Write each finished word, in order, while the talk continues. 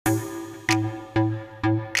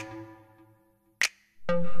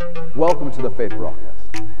Welcome to the Faith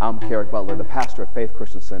Broadcast. I'm Carrick Butler, the pastor of Faith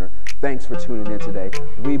Christian Center. Thanks for tuning in today.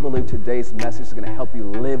 We believe today's message is going to help you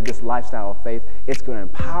live this lifestyle of faith. It's going to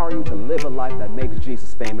empower you to live a life that makes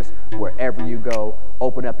Jesus famous wherever you go.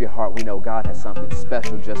 Open up your heart. We know God has something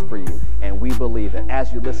special just for you. And we believe that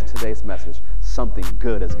as you listen to today's message, something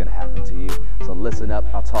good is going to happen to you. So listen up.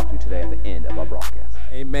 I'll talk to you today at the end of our broadcast.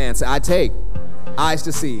 Amen. So I take eyes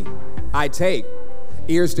to see. I take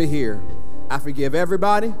ears to hear. I forgive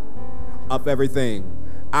everybody of everything.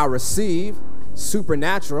 I receive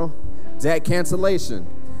supernatural debt cancellation.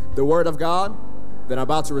 The word of God that I'm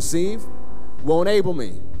about to receive will enable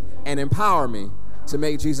me and empower me to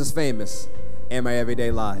make Jesus famous in my everyday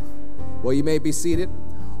life. Well, you may be seated.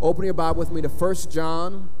 Open your Bible with me to 1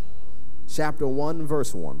 John chapter 1,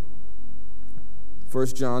 verse 1. 1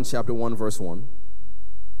 John chapter 1, verse 1.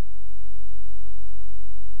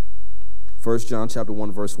 1 John chapter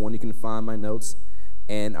 1, verse 1. You can find my notes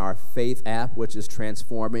in our Faith app, which is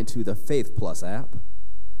transforming to the Faith Plus app.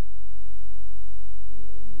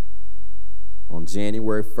 On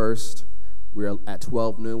January 1st, we're at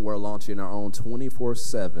 12 noon, we're launching our own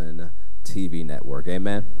 24/7 TV network.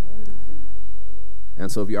 Amen?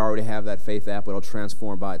 And so if you already have that Faith app, it'll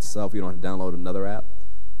transform by itself. You don't have to download another app,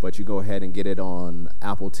 but you go ahead and get it on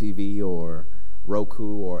Apple TV or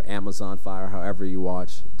Roku or Amazon Fire, however you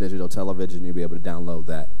watch digital television, you'll be able to download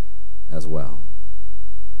that as well.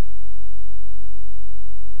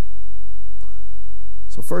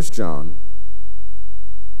 So 1 John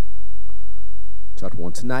chapter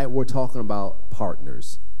 1. Tonight we're talking about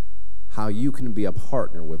partners, how you can be a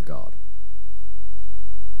partner with God.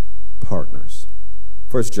 Partners.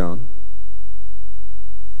 1 John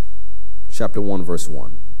chapter 1, verse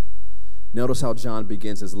 1. Notice how John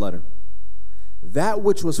begins his letter. That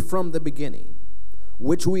which was from the beginning,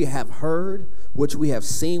 which we have heard, which we have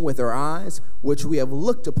seen with our eyes, which we have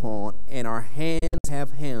looked upon, and our hands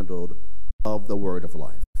have handled of the word of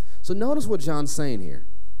life. So notice what John's saying here.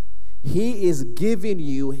 He is giving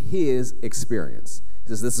you his experience. He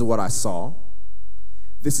says, this is what I saw.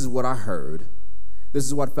 This is what I heard. This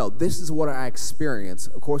is what I felt. This is what I experienced.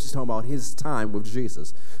 Of course, he's talking about his time with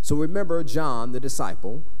Jesus. So remember John, the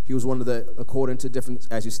disciple. He was one of the, according to different,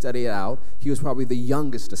 as you study it out, he was probably the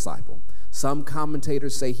youngest disciple. Some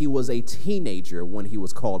commentators say he was a teenager when he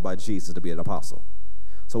was called by Jesus to be an apostle.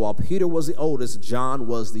 So while Peter was the oldest, John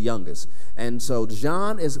was the youngest. And so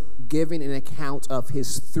John is giving an account of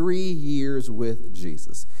his 3 years with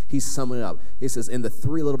Jesus. He's summing it up. He says, in the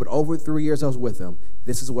little bit over 3 years I was with him,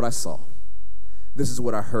 this is what I saw. This is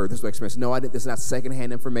what I heard. This is what I experienced. No, this is not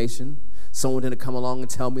secondhand information. Someone didn't come along and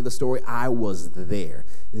tell me the story. I was there.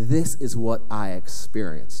 This is what I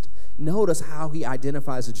experienced. Notice how he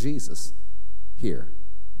identifies Jesus here.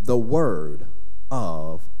 The word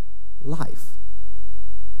of life.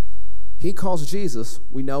 He calls Jesus,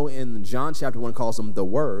 we know in John chapter 1, calls him the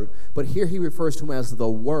Word, but here he refers to him as the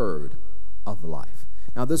word of life.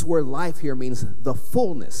 Now, this word life here means the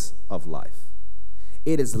fullness of life.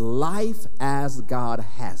 It is life as God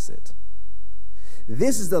has it.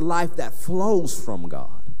 This is the life that flows from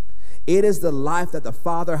God. It is the life that the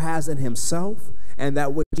Father has in himself and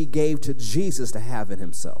that which he gave to Jesus to have in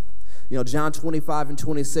himself. You know, John 25 and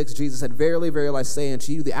 26, Jesus said, verily, verily, I say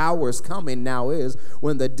unto you, the hour is coming, now is,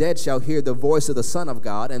 when the dead shall hear the voice of the Son of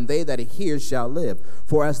God, and they that hear shall live.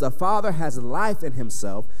 For as the Father has life in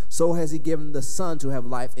himself, so has he given the Son to have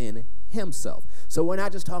life in himself. So we're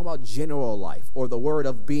not just talking about general life or the word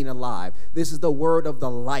of being alive. This is the word of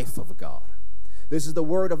the life of God. This is the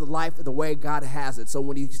word of life, the way God has it. So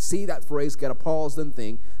when you see that phrase, get a pause and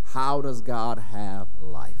think, how does God have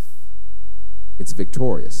life? It's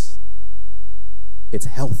victorious. It's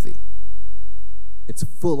healthy. It's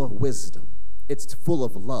full of wisdom. It's full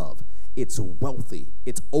of love. It's wealthy.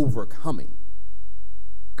 It's overcoming.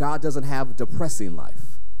 God doesn't have depressing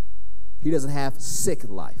life. He doesn't have sick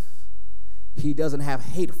life. He doesn't have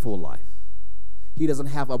hateful life. He doesn't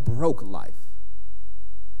have a broke life.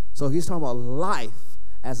 So he's talking about life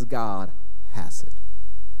as God has it.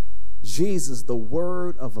 Jesus, the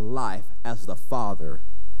word of life as the Father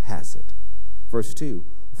has it. Verse 2,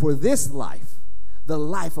 for this life, the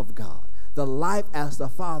life of God, the life as the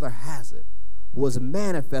Father has it, was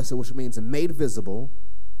manifested, which means made visible,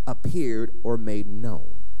 appeared, or made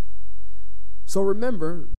known. So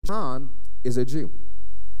remember, John is a Jew.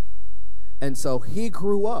 And so he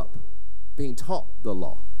grew up being taught the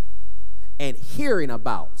law and hearing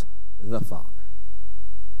about the Father.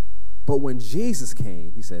 But when Jesus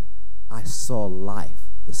came, he said, I saw life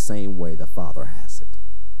the same way the Father has it.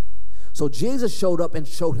 So Jesus showed up and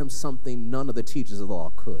showed him something none of the teachers of the law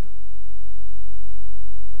could.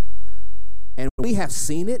 And we have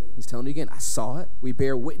seen it. He's telling you again, I saw it. We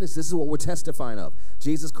bear witness. This is what we're testifying of.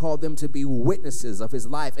 Jesus called them to be witnesses of his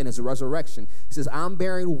life and his resurrection. He says, I'm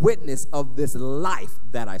bearing witness of this life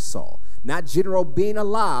that I saw. Not general being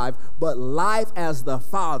alive, but life as the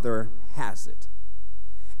Father has it.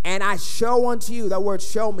 And I show unto you, that word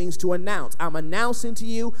show means to announce. I'm announcing to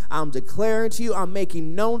you, I'm declaring to you, I'm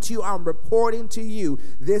making known to you, I'm reporting to you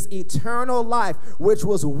this eternal life which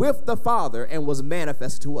was with the Father and was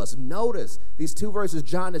manifest to us. Notice these two verses,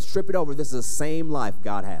 John is tripping over. This is the same life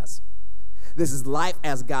God has. This is life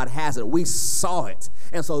as God has it. We saw it.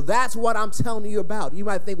 And so that's what I'm telling you about. You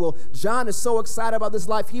might think, well, John is so excited about this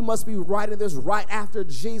life. He must be writing this right after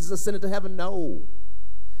Jesus ascended to heaven. No.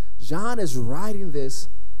 John is writing this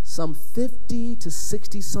some 50 to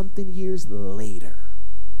 60-something years later.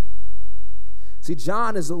 See,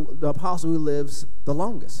 John is the apostle who lives the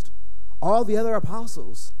longest. All the other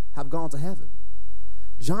apostles have gone to heaven.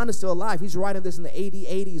 John is still alive. He's writing this in the AD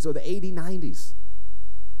 80s or the AD 90s.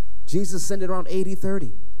 Jesus ascended around AD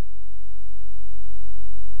 30.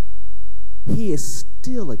 He is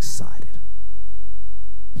still excited.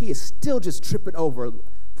 He is still just tripping over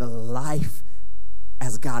the life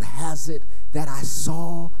as God has it that I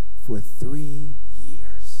saw for 3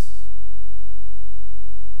 years.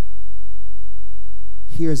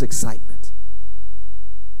 Here's excitement.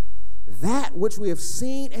 That which we have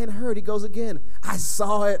seen and heard, he goes again, I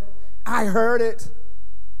saw it, I heard it.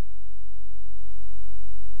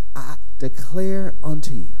 I declare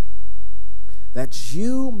unto you that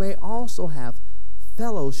you may also have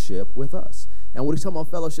fellowship with us. Now, when he's talking about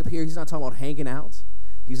fellowship here, he's not talking about hanging out.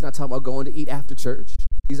 He's not talking about going to eat after church.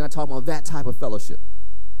 He's not talking about that type of fellowship.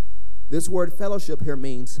 This word fellowship here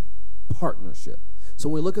means partnership. So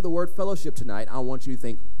when we look at the word fellowship tonight, I want you to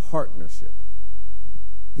think partnership.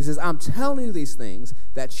 He says, I'm telling you these things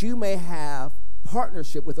that you may have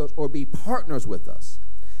partnership with us or be partners with us.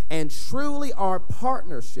 And truly our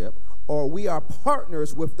partnership, or we are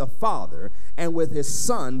partners with the Father and with his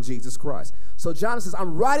Son, Jesus Christ. So John says,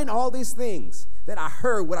 I'm writing all these things that I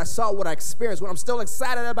heard, what I saw, what I experienced, what I'm still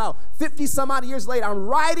excited about 50 some odd years later. I'm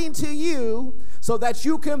writing to you so that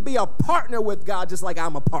you can be a partner with God just like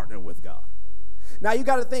I'm a partner with God. Now you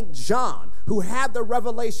got to think John, who had the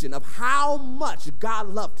revelation of how much God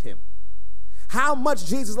loved him, how much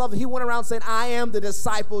Jesus loved him. He went around saying, I am the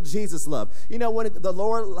disciple Jesus loved. You know, when the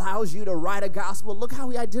Lord allows you to write a gospel, look how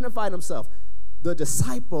he identified himself, the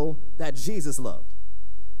disciple that Jesus loved.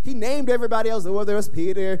 He named everybody else. Well, there was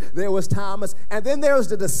Peter, there was Thomas, and then there was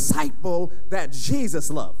the disciple that Jesus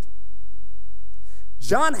loved.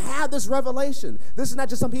 John had this revelation. This is not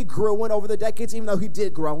just something he grew in over the decades, even though he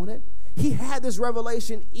did grow in it. He had this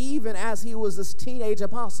revelation even as he was this teenage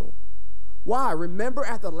apostle. Why? Remember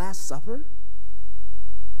at the Last Supper?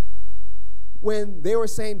 When they were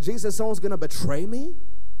saying, Jesus, someone's going to betray me?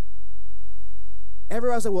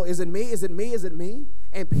 Everybody said, well, is it me? Is it me? Is it me?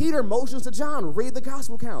 And Peter motions to John, read the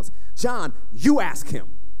gospel accounts. John, you ask him.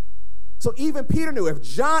 So even Peter knew if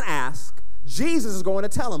John asked, Jesus is going to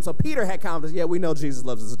tell him. So Peter had confidence, yeah, we know Jesus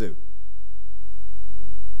loves this dude.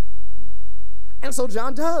 And so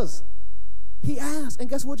John does. He asks, and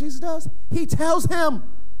guess what Jesus does? He tells him.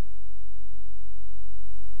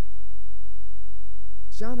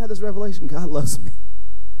 John had this revelation, God loves me.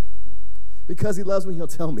 Because he loves me, he'll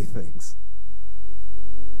tell me things.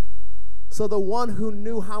 So the one who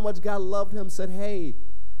knew how much God loved him said, hey,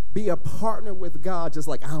 be a partner with God just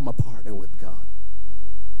like I'm a partner with God.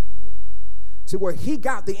 To where he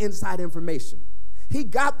got the inside information. He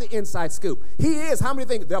got the inside scoop. He is, how many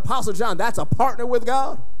think the Apostle John, that's a partner with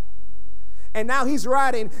God? And now he's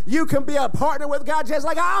writing, you can be a partner with God just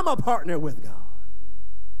like I'm a partner with God.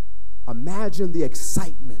 Imagine the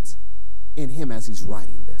excitement in him as he's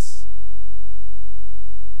writing this.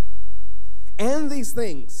 And these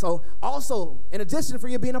things. So also, in addition for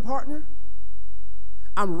you being a partner,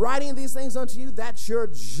 I'm writing these things unto you that your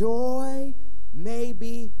joy may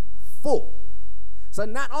be full. So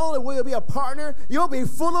not only will you be a partner, you'll be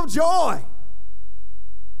full of joy.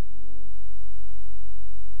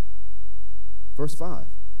 Verse 5.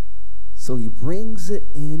 So he brings it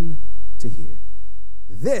in to here.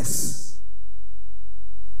 This,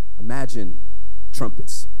 imagine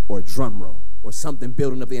trumpets or a drum roll or something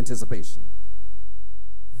building up the anticipation.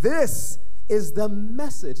 This is the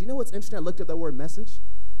message. You know what's interesting? I looked at that word message.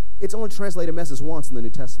 It's only translated message once in the New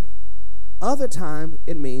Testament. Other time,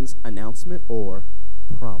 it means announcement or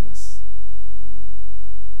promise.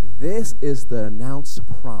 This is the announced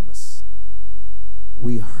promise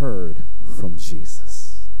we heard from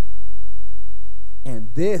Jesus.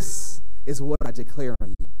 And this is what I declare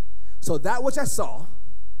on you. So that which I saw,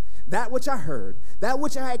 that which I heard, that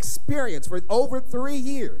which I experienced for over 3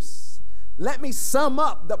 years, let me sum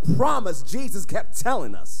up the promise Jesus kept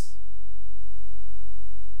telling us.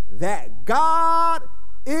 That God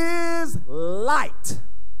is light.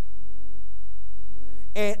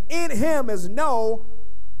 And in him is no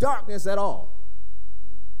darkness at all.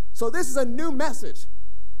 So this is a new message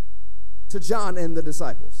to John and the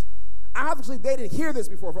disciples. Obviously, they didn't hear this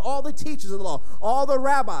before. For all the teachers of the law, all the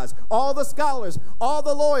rabbis, all the scholars, all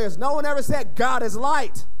the lawyers, no one ever said God is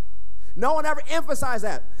light. No one ever emphasized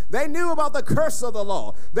that. They knew about the curse of the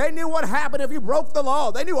law. They knew what happened if you broke the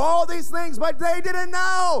law. They knew all these things, but they didn't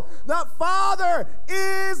know the Father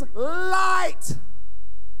is light.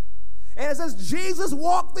 And it says Jesus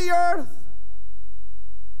walked the earth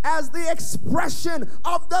as the expression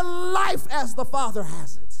of the life as the Father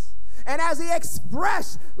has it. And as he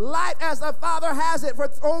expressed life as the Father has it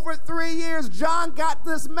for over 3 years, John got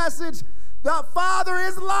this message. The Father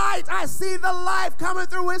is light. I see the life coming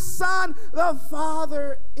through his Son. The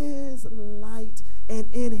Father is light,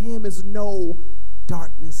 and in him is no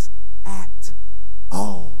darkness at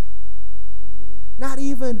all. Not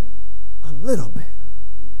even a little bit.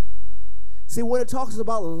 See, when it talks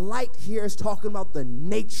about light here, it's talking about the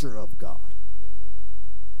nature of God,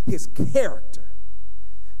 his character.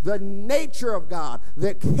 The nature of God,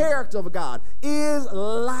 the character of God is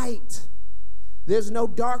light. There's no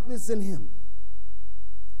darkness in him.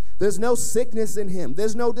 There's no sickness in him.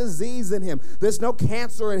 There's no disease in him. There's no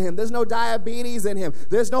cancer in him. There's no diabetes in him.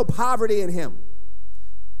 There's no poverty in him.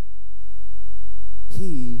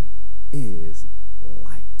 He is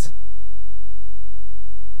light.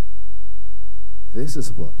 This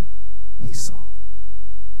is what he saw.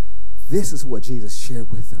 This is what Jesus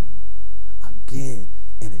shared with them again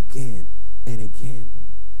and again and again.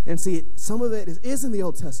 And see, some of it is in the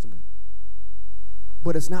Old Testament,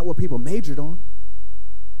 but it's not what people majored on.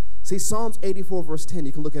 See, Psalms 84, verse 10,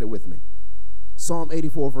 you can look at it with me. Psalm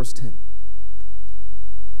 84, verse 10.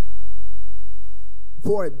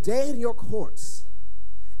 For a day in your courts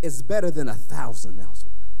is better than 1,000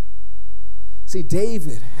 elsewhere. See,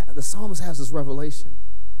 David, the psalmist has this revelation.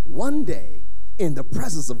 One day in the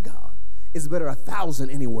presence of God is better 1,000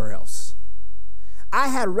 anywhere else. I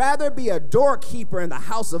had rather be a doorkeeper in the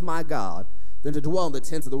house of my God than to dwell in the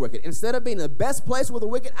tents of the wicked. Instead of being the best place with the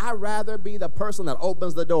wicked, I'd rather be the person that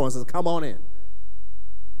opens the door and says, come on in.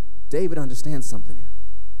 David understands something here.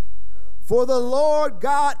 For the Lord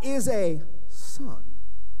God is a sun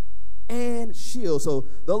and shield. So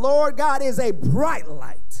the Lord God is a bright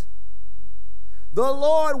light. The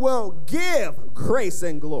Lord will give grace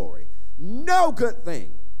and glory. No good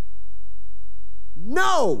thing.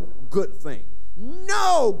 No good thing.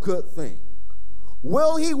 No good thing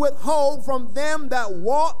will he withhold from them that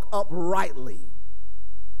walk uprightly.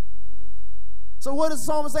 So what is the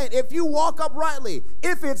psalmist saying? If you walk uprightly,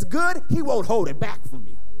 if it's good, he won't hold it back from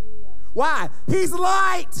you. Why? He's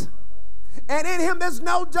light, and in him there's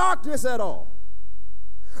no darkness at all.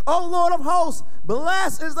 O Lord of hosts,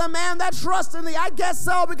 blessed is the man that trusts in thee. I guess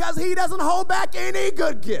so, because he doesn't hold back any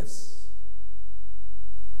good gifts.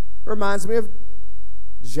 Reminds me of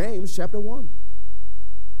James chapter 1.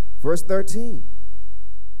 Verse 13,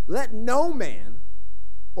 let no man,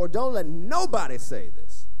 or don't let nobody say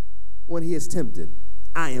this when he is tempted,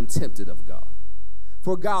 I am tempted of God.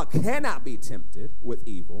 For God cannot be tempted with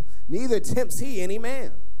evil, neither tempts he any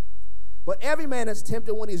man. But every man is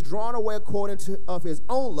tempted when he's drawn away according to of his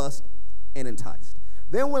own lust and enticed.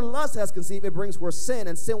 Then when lust has conceived, it brings forth sin,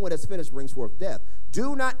 and sin when it's finished brings forth death.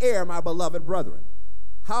 Do not err, my beloved brethren.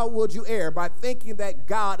 How would you err? By thinking that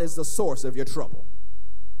God is the source of your trouble.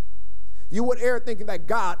 You would err thinking that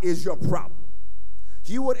God is your problem.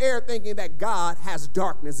 You would err thinking that God has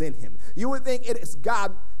darkness in him. You would think it is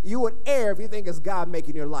God. You would err if you think it's God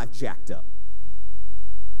making your life jacked up.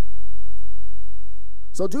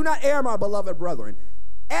 So do not err, my beloved brethren.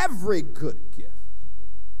 Every good gift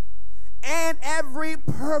and every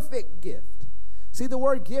perfect gift. See, the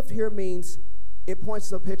word gift here means, it points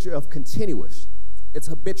to a picture of continuous. It's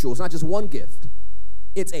habitual. It's not just one gift.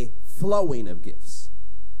 It's a flowing of gifts.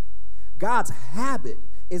 God's habit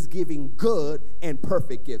is giving good and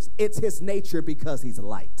perfect gifts. It's his nature because he's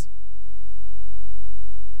light.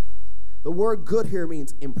 The word good here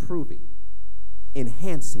means improving,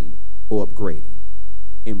 enhancing, or upgrading.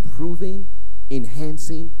 Improving,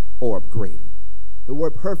 enhancing, or upgrading. The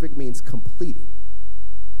word perfect means completing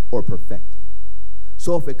or perfecting.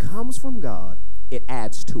 So if it comes from God, it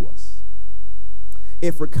adds to us.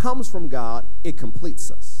 If it comes from God, it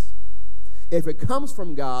completes us. If it comes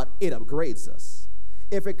from God, it upgrades us.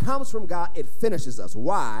 If it comes from God, it finishes us.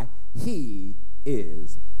 Why? He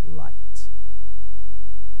is light.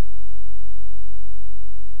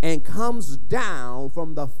 and comes down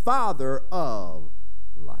from the Father of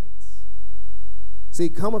lights. See,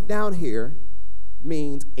 cometh down here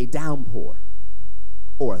means a downpour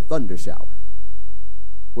or a thunder shower.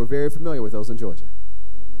 We're very familiar with those in Georgia.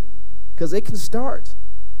 Because it can start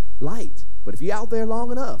light, but if you're out there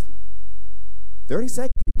long enough, 30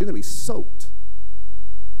 seconds, you're going to be soaked.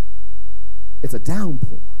 It's a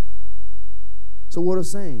downpour. So what I'm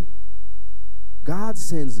saying, God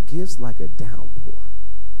sends gifts like a downpour.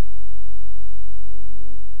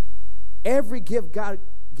 Every gift God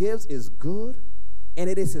gives is good, and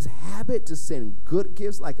it is his habit to send good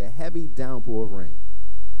gifts like a heavy downpour of rain.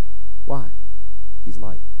 Why? He's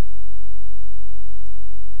light.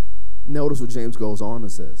 Notice what James goes on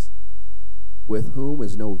and says, with whom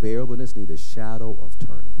is no variableness, neither shadow of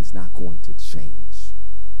turning. He's not going to change.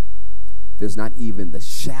 There's not even the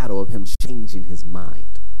shadow of him changing his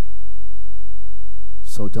mind.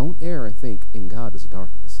 So don't err and think in God is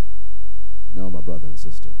darkness. No, my brother and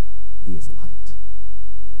sister, he is light.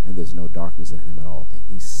 And there's no darkness in him at all. And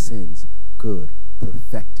he sends good,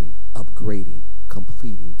 perfecting, upgrading,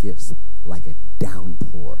 completing gifts like a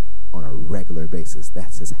downpour on a regular basis.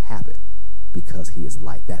 That's his habit because he is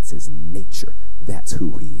light. That's his nature. That's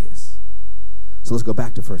who he is. So let's go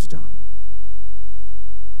back to 1 John.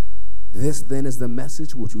 This then is the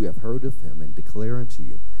message which we have heard of him and declare unto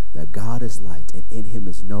you, that God is light and in him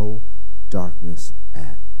is no darkness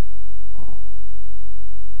at all.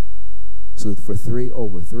 So for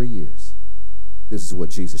over 3 years, this is what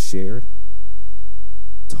Jesus shared,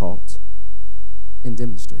 taught, and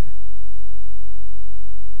demonstrated.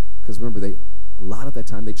 Because remember, a lot of that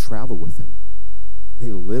time they traveled with him.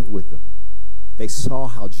 They lived with him. They saw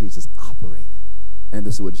how Jesus operated. And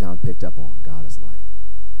this is what John picked up on. God is light.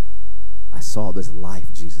 I saw this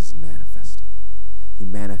life Jesus manifesting. He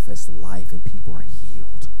manifests life and people are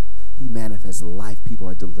healed. He manifests life, people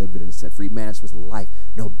are delivered and set free. He manifests life,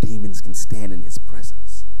 no demons can stand in his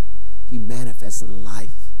presence. He manifests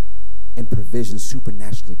life and provision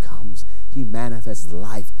supernaturally comes. He manifests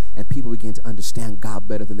life and people begin to understand God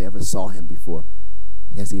better than they ever saw him before.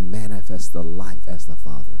 As he manifests the life as the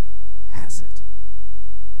Father has it.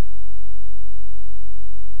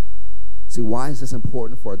 See, why is this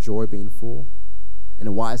important for our joy being full?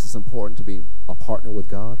 And why is this important to be a partner with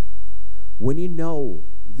God? When you know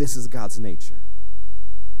this is God's nature,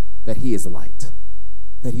 that he is light,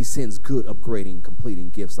 that he sends good, upgrading, completing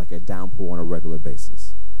gifts like a downpour on a regular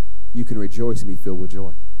basis, you can rejoice and be filled with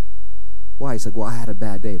joy. Why? He's like, well, I had a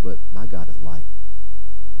bad day, but my God is light.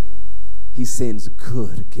 He sends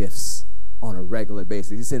good gifts on a regular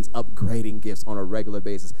basis. He sends upgrading gifts on a regular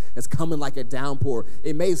basis. It's coming like a downpour.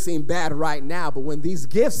 It may seem bad right now, but when these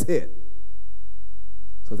gifts hit,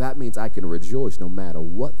 so that means I can rejoice no matter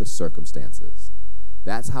what the circumstances.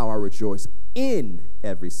 That's how I rejoice in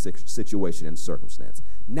every situation and circumstance.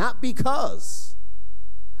 Not because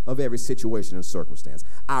of every situation and circumstance.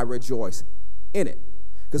 I rejoice in it.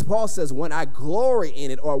 Because Paul says, when I glory in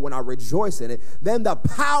it or when I rejoice in it, then the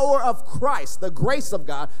power of Christ, the grace of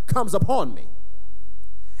God, comes upon me.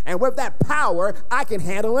 And with that power, I can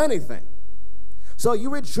handle anything. So you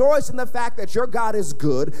rejoice in the fact that your God is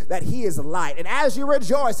good, that he is light. And as you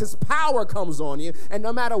rejoice, his power comes on you. And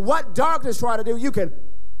no matter what darkness try to do, you can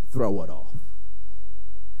throw it off.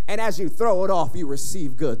 And as you throw it off, you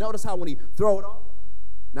receive good. Notice how when you throw it off,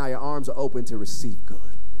 now your arms are open to receive good.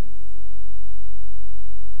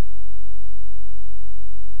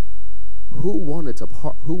 Who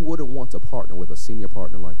wouldn't want to partner with a senior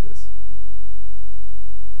partner like this?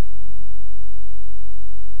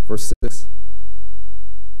 Verse 6.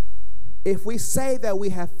 If we say that we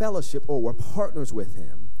have fellowship or we're partners with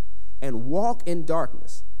him and walk in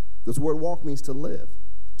darkness, this word walk means to live,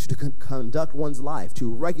 to conduct one's life,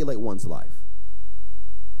 to regulate one's life.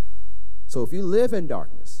 So if you live in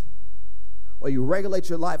darkness or you regulate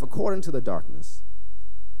your life according to the darkness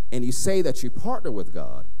and you say that you partner with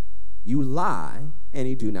God, you lie and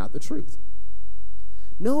you do not the truth.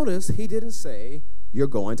 Notice he didn't say you're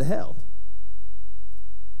going to hell.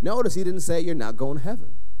 Notice he didn't say you're not going to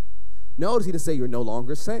heaven. Notice he didn't say you're no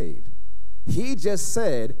longer saved. He just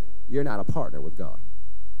said you're not a partner with God.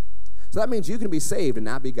 So that means you can be saved and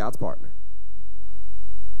not be God's partner.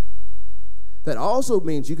 That also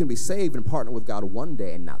means you can be saved and partner with God one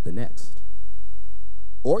day and not the next.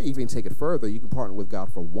 Or even take it further, you can partner with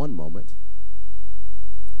God for one moment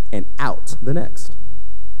and out the next.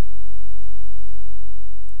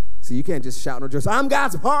 So you can't just shout and rejoice, I'm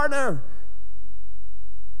God's partner.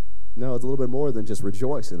 No, it's a little bit more than just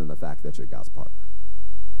rejoicing in the fact that you're God's partner.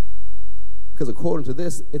 Because according to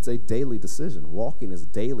this, it's a daily decision. Walking is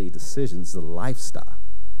daily decisions, it's a lifestyle.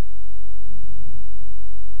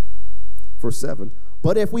 Verse 7,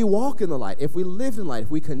 but if we walk in the light, if we live in light, if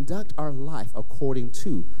we conduct our life according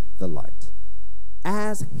to the light,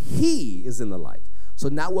 as he is in the light. So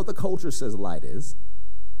not what the culture says light is,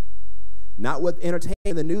 not what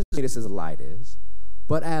entertainment the news media says light is,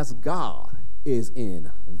 but as God is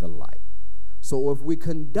in the light. So if we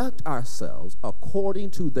conduct ourselves according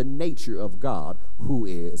to the nature of God, who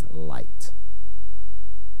is light,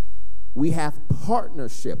 we have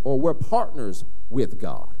partnership, or we're partners with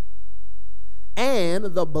God. And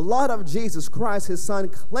the blood of Jesus Christ, his son,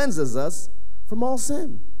 cleanses us from all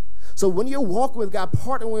sin. So when you're walking with God,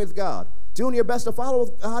 partnering with God, doing your best to follow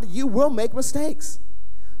God, you will make mistakes.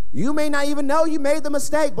 You may not even know you made the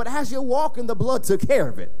mistake, but as you're walking, the blood took care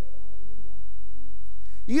of it.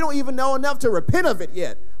 You don't even know enough to repent of it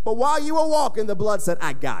yet. But while you were walking, the blood said,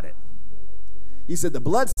 I got it. You said, the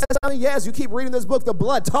blood says something? Yes, you keep reading this book, the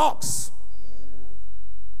blood talks.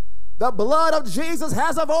 The blood of Jesus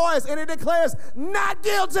has a voice, and it declares, not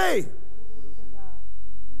guilty.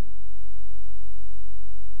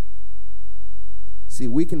 See,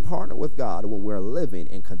 we can partner with God when we're living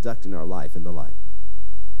and conducting our life in the light.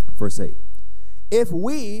 Verse 8, if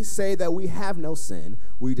we say that we have no sin,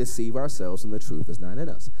 we deceive ourselves and the truth is not in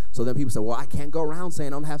us. So then people say, well, I can't go around saying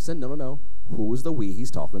I don't have sin. No. Who is the we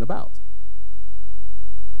he's talking about?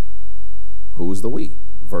 Who is the we?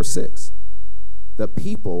 Verse 6, the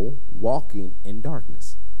people walking in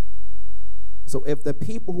darkness. So if the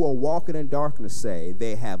people who are walking in darkness say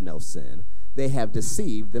they have no sin, they have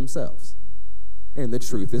deceived themselves, and the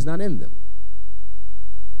truth is not in them.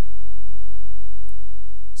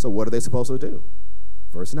 So what are they supposed to do?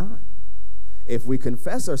 Verse 9. If we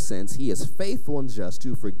confess our sins, he is faithful and just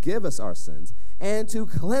to forgive us our sins and to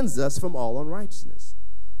cleanse us from all unrighteousness.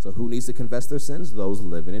 So who needs to confess their sins? Those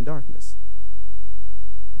living in darkness.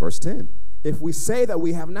 Verse 10. If we say that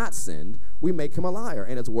we have not sinned, we make him a liar,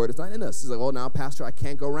 and his word is not in us. He's like, oh, now, Pastor, I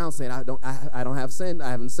can't go around saying I don't have sinned. I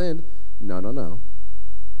haven't sinned. No.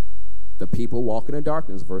 The people walking in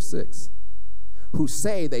darkness, verse 6, who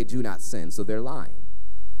say they do not sin, so they're lying.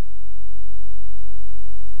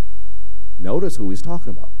 Notice who he's talking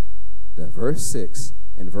about. The verse 6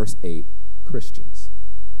 and verse 8 Christians.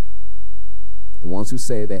 The ones who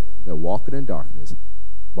say that they're walking in darkness,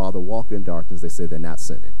 while they're walking in darkness, they say they're not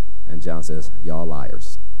sinning. And John says, y'all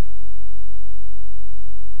liars.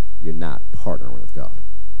 You're not partnering with God.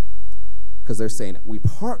 Because they're saying we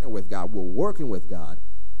partner with God, we're working with God,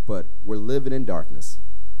 but we're living in darkness.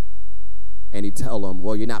 And you tell them,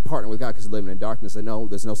 well, you're not partnering with God because you're living in darkness. And no,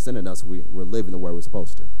 there's no sin in us. We're living the way we're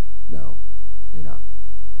supposed to. No, you're not.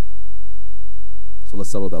 So let's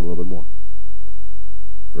settle that a little bit more.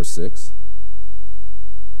 Verse 6.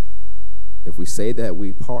 If we say that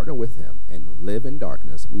we partner with him and live in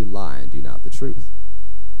darkness, we lie and do not the truth.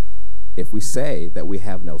 If we say that we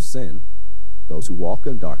have no sin, those who walk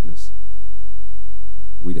in darkness,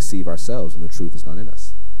 we deceive ourselves and the truth is not in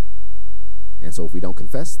us. And so if we don't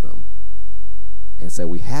confess them and say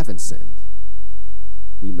we haven't sinned,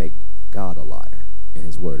 we make God a liar and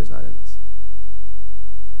his word is not in us.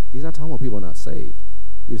 He's not talking about people not saved.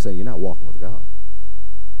 He's just saying you're not walking with God.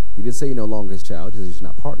 He didn't say you're no longer his child. He says you're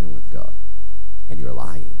not partnering with God. And you're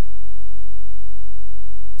lying.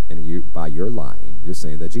 And by your lying, you're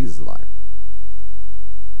saying that Jesus is a liar.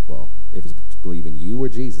 Well, if it's believing you or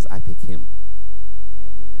Jesus, I pick him.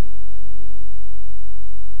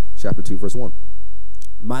 Chapter 2, verse 1.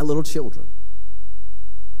 My little children.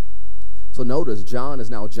 So notice, John is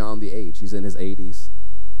now John the age. He's in his 80s.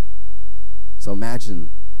 So imagine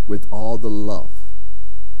with all the love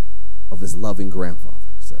of his loving grandfather,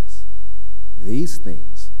 says, these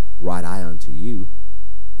things write I unto you,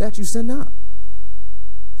 that you sin not.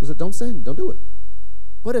 So he said, don't sin, don't do it.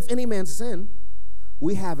 But if any man sin,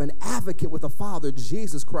 we have an advocate with the Father,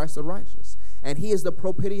 Jesus Christ the righteous. And he is the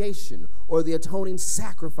propitiation, or the atoning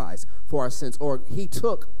sacrifice for our sins, or he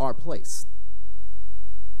took our place.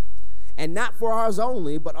 And not for ours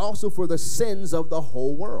only, but also for the sins of the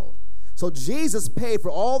whole world. So Jesus paid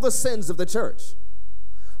for all the sins of the church,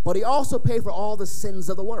 but he also paid for all the sins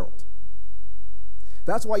of the world.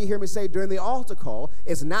 That's why you hear me say during the altar call,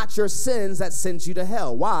 it's not your sins that sends you to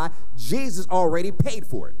hell. Why? Jesus already paid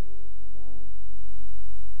for it.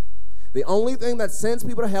 The only thing that sends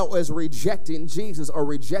people to hell is rejecting Jesus or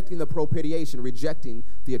rejecting the propitiation, rejecting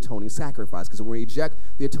the atoning sacrifice. Because when we reject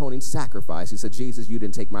the atoning sacrifice, he said, Jesus, you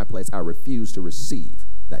didn't take my place. I refuse to receive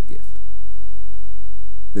that gift.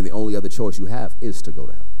 Then the only other choice you have is to go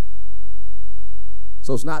to hell.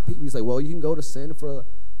 So it's not people, you say, well, you can go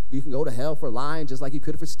to hell for lying just like you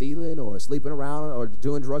could for stealing or sleeping around or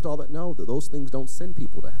doing drugs, all that. No, those things don't send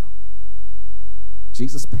people to hell.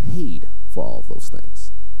 Jesus paid for all of those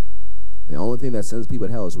things. The only thing that sends people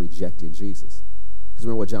to hell is rejecting Jesus. Because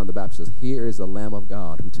remember what John the Baptist says, here is the Lamb of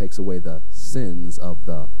God who takes away the sins of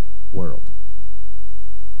the world.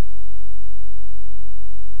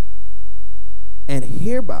 And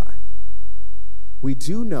hereby, we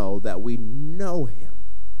do know that we know him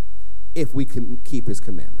if we can keep his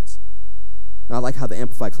commandments. Now, I like how the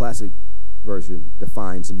Amplified Classic version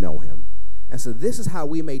defines know him. And so this is how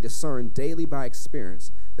we may discern daily by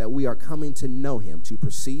experience that we are coming to know him, to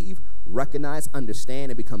perceive, recognize,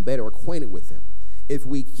 understand, and become better acquainted with him. If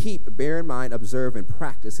we keep, bear in mind, observe, and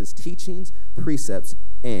practice his teachings, precepts,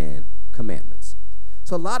 and commandments.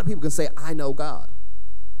 So a lot of people can say, I know God.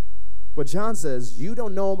 But John says, you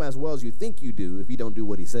don't know him as well as you think you do if you don't do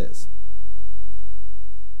what he says.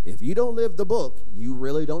 If you don't live the book, you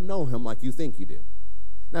really don't know him like you think you do.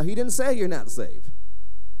 Now, he didn't say you're not saved.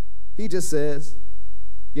 He just says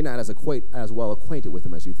you're not as well acquainted with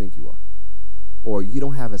him as you think you are. Or you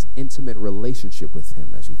don't have as intimate relationship with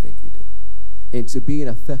him as you think you do. And to be an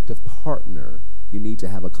effective partner, you need to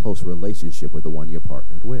have a close relationship with the one you're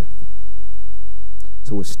partnered with.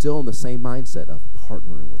 So we're still in the same mindset of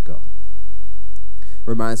partnering with God. It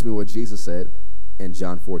reminds me of what Jesus said in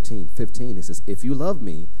John 14:15. He says, if you love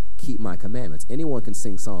me, keep my commandments. Anyone can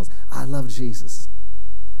sing songs, I love Jesus.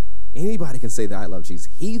 Anybody can say that I love Jesus.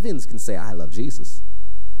 Heathens can say I love Jesus.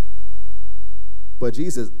 But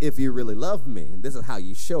Jesus, if you really love me, this is how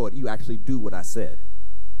you show it. You actually do what I said.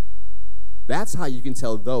 That's how you can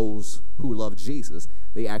tell those who love Jesus,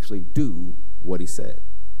 they actually do what he said.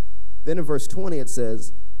 Then in verse 20 it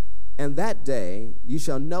says, and that day you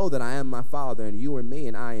shall know that I am my Father, and you in me,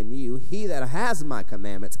 and I in you. He that has my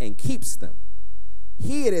commandments and keeps them,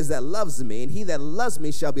 he it is that loves me, and he that loves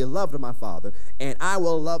me shall be loved of my Father, and I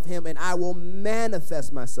will love him, and I will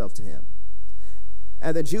manifest myself to him.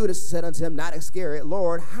 And then Judas said unto him, not Iscariot,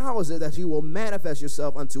 Lord, how is it that you will manifest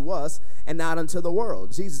yourself unto us and not unto the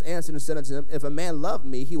world? Jesus answered and said unto him, if a man love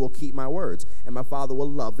me, he will keep my words, and my Father will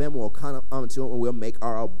love him, will come unto him, and will make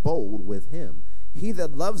our abode with him. He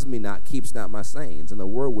that loves me not keeps not my sayings, and the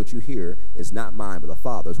word which you hear is not mine, but the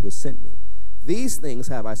Father's who has sent me. These things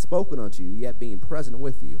have I spoken unto you, yet being present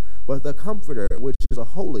with you. But the Comforter, which is the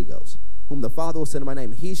Holy Ghost, whom the Father will send in my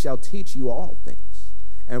name, he shall teach you all things,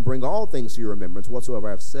 and bring all things to your remembrance, whatsoever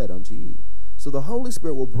I have said unto you. So the Holy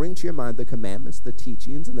Spirit will bring to your mind the commandments, the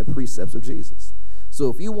teachings, and the precepts of Jesus. So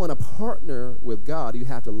if you want to partner with God, you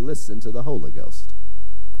have to listen to the Holy Ghost.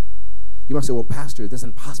 You might say, well, Pastor, this is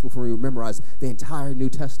impossible for me to memorize the entire New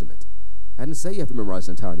Testament. I didn't say you have to memorize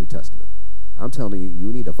the entire New Testament. I'm telling you,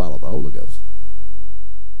 you need to follow the Holy Ghost.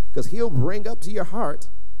 Because he'll bring up to your heart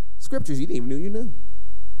scriptures you didn't even know you knew.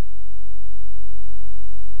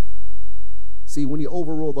 See, when you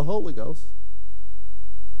overrule the Holy Ghost,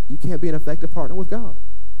 you can't be an effective partner with God,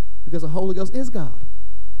 because the Holy Ghost is God.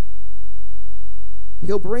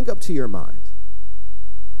 He'll bring up to your mind,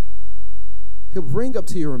 he'll bring up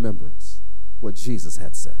to your remembrance what Jesus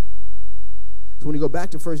had said. So when you go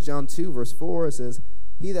back to 1 John 2, verse 4, it says,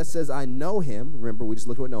 he that says, I know him, remember, we just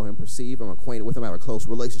looked at what know him, perceive, I'm acquainted with him, I have a close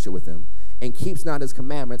relationship with him, and keeps not his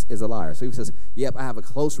commandments is a liar. So he says, yep, I have a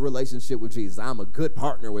close relationship with Jesus. I'm a good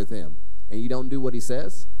partner with him. And you don't do what he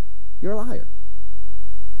says, you're a liar.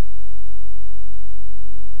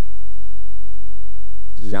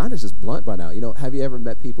 John is just blunt by now. You know, have you ever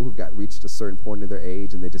met people who've reached a certain point in their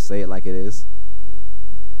age and they just say it like it is?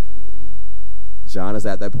 John is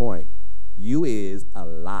at that point. You is a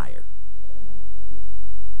liar.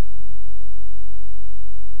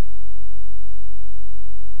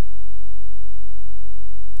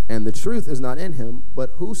 And the truth is not in him, but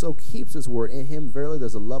whoso keeps his word, in him verily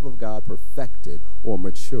there's the love of God perfected or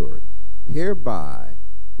matured. Hereby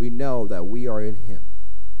we know that we are in him.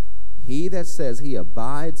 He that says he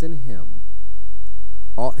abides in him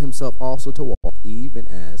ought himself also to walk even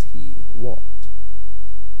as he walked.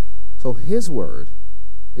 So his word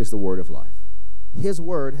is the word of life. His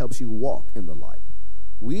word helps you walk in the light.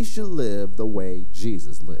 We should live the way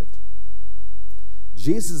Jesus lived.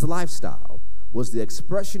 Jesus' lifestyle was the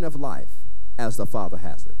expression of life as the Father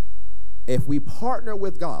has it. If we partner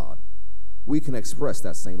with God, we can express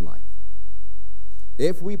that same life.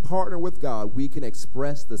 If we partner with God, we can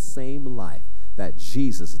express the same life that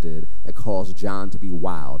Jesus did that caused John to be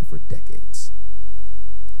wild for decades.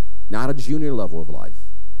 Not a junior level of life,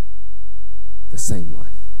 the same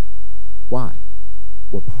life. Why?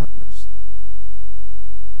 We're partners.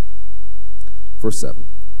 Verse 7.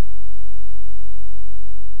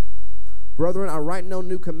 Brethren, I write no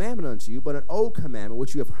new commandment unto you, but an old commandment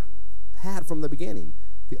which you have had from the beginning.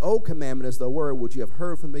 The old commandment is the word which you have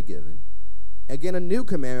heard from the beginning. Again, a new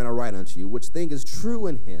commandment I write unto you, which thing is true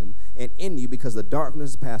in him and in you, because the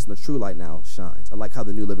darkness is past and the true light now shines. I like how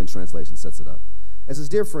the New Living Translation sets it up. It says,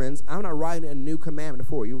 dear friends, I'm not writing a new commandment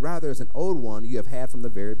for you. Rather, it's an old one you have had from the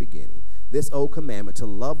very beginning. This old commandment to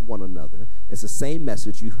love one another is the same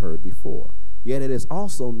message you heard before. Yet it is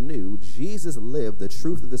also new. Jesus lived the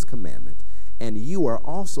truth of this commandment, and you are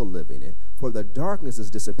also living it, for the darkness is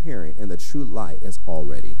disappearing and the true light is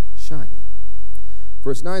already shining.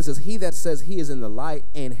 Verse 9 says, he that says he is in the light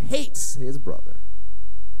and hates his brother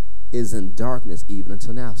is in darkness even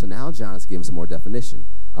until now. So now John is giving some more definition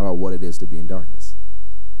about what it is to be in darkness.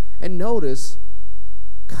 And notice,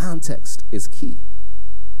 context is key.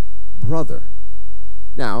 Brother.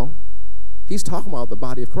 Now, he's talking about the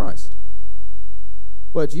body of Christ.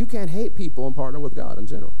 But you can't hate people and partner with God in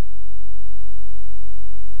general.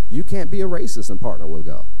 You can't be a racist and partner with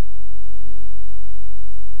God.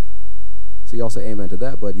 So y'all say amen to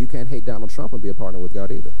that, but you can't hate Donald Trump and be a partner with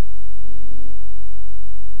God either.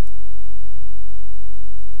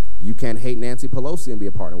 You can't hate Nancy Pelosi and be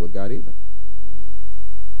a partner with God either.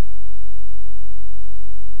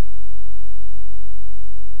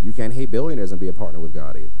 You can't hate billionaires and be a partner with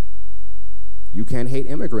God either. You can't hate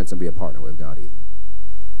immigrants and be a partner with God either.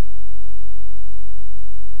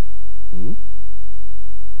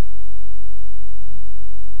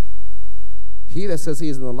 He that says he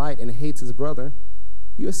is in the light and hates his brother,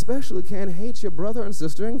 you especially can't hate your brother and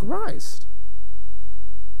sister in Christ,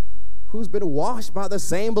 who's been washed by the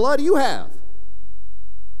same blood you have.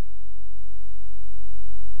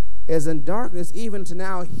 Is in darkness even to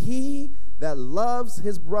now. He that loves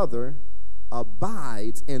his brother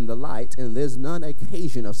abides in the light, and there's none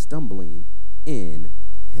occasion of stumbling in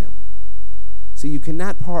him. See, you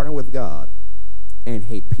cannot partner with God and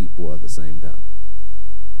hate people at the same time.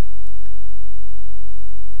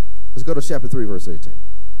 Let's go to chapter 3, verse 18.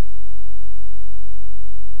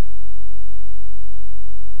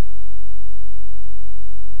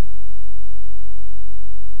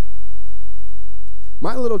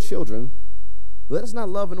 My little children, let us not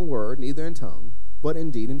love in word, neither in tongue, but in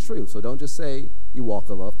deed and truth. So don't just say you walk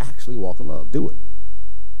in love. Actually walk in love. Do it.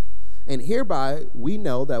 And hereby we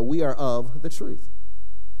know that we are of the truth,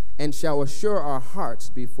 and shall assure our hearts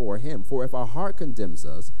before him. For if our heart condemns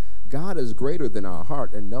us, God is greater than our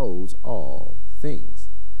heart and knows all things.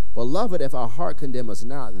 Beloved, if our heart condemn us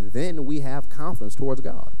not, then we have confidence towards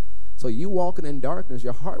God. So you walking in darkness,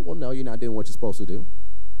 your heart will know you're not doing what you're supposed to do.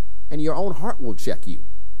 And your own heart will check you.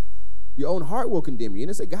 Your own heart will condemn you. And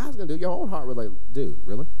they say, God's going to do it. Your own heart will like, dude,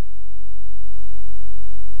 really?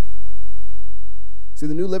 See,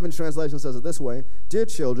 the New Living Translation says it this way: dear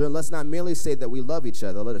children, let's not merely say that we love each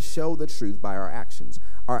other. Let us show the truth by our actions.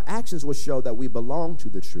 Our actions will show that we belong to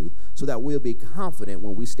the truth, so that we'll be confident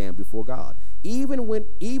when we stand before God. Even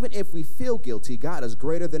if we feel guilty, God is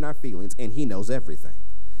greater than our feelings, and he knows everything.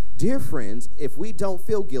 Dear friends, if we don't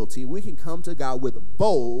feel guilty, we can come to God with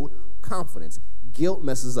bold confidence. Guilt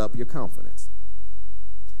messes up your confidence.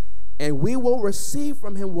 And we will receive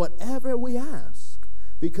from him whatever we ask,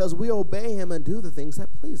 because we obey him and do the things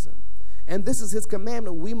that please him. And this is his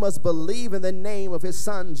commandment: we must believe in the name of his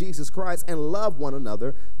Son, Jesus Christ, and love one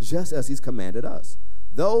another just as he's commanded us.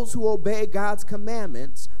 Those who obey God's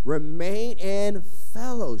commandments remain in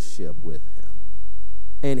fellowship with him,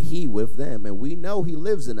 and he with them. And we know he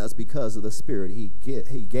lives in us because of the Spirit he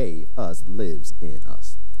gave us lives in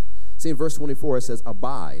us. See, in verse 24, it says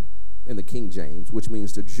abide in the King James, which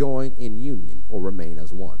means to join in union or remain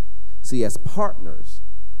as one. See, as partners,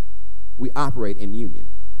 we operate in union.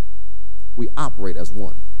 We operate as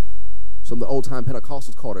one. Some of the old-time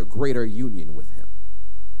Pentecostals called it a greater union with him.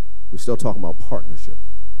 We're still talking about partnership.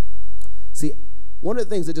 See, one of the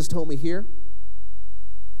things that just told me here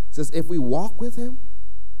says if we walk with him,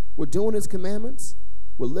 we're doing his commandments,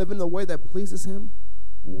 we're living the way that pleases him,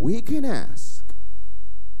 we can ask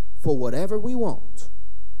for whatever we want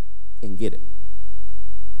and get it.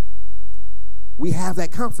 We have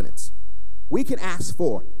that confidence. We can ask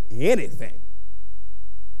for anything.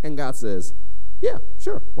 And God says, yeah,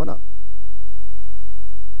 sure, why not?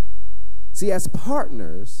 See, as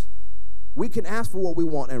partners, we can ask for what we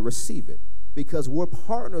want and receive it because we're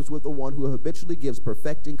partners with the one who habitually gives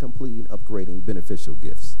perfecting, completing, upgrading, beneficial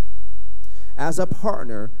gifts. As a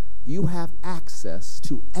partner, you have access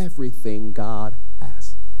to everything God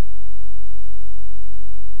has.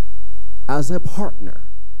 As a partner,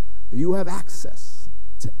 you have access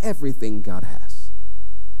to everything God has.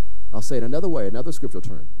 I'll say it another way, another scriptural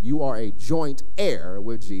term. You are a joint heir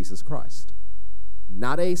with Jesus Christ.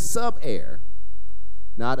 Not a sub-heir,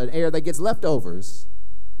 not an heir that gets leftovers,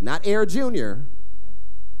 not heir junior.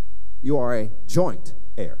 You are a joint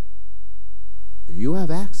heir. You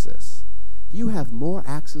have access. You have more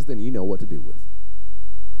access than you know what to do with.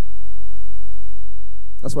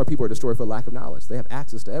 That's why people are destroyed for lack of knowledge. They have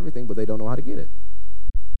access to everything, but they don't know how to get it.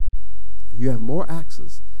 You have more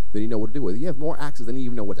access than you know what to do with. You have more access than you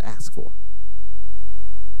even know what to ask for.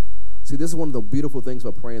 See, this is one of the beautiful things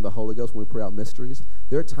about praying in the Holy Ghost when we pray out mysteries.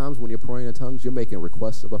 There are times when you're praying in tongues, you're making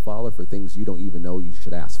requests of the Father for things you don't even know you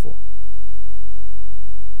should ask for.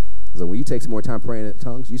 So when you take some more time praying in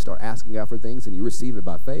tongues, you start asking God for things and you receive it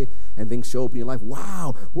by faith, and things show up in your life.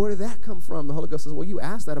 Wow, where did that come from? The Holy Ghost says, well, you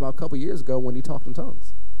asked that about a couple years ago when you talked in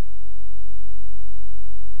tongues.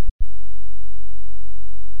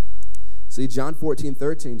 See, John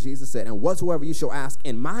 14:13, Jesus said, and whatsoever you shall ask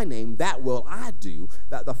in my name, that will I do,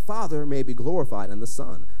 that the Father may be glorified in the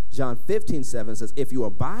Son. John 15:7 says, if you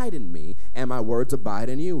abide in me and my words abide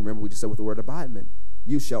in you. Remember, we just said with the word abidement,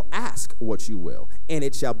 you shall ask what you will, and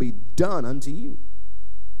it shall be done unto you.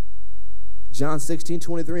 John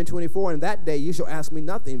 16:23 and 24, and that day you shall ask me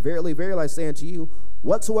nothing. Verily, verily, I say unto you,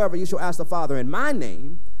 whatsoever you shall ask the Father in my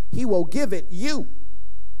name, he will give it you.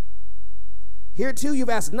 Here too you've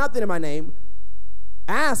asked nothing in my name.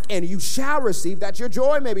 Ask and you shall receive, that your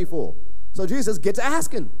joy may be full. So Jesus gets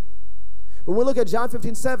asking. But when we look at John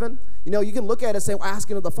 15:7, you can look at it and say, well,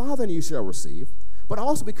 asking of the Father and you shall receive. But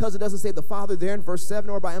also because it doesn't say the Father there in verse 7,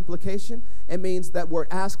 or by implication, it means that word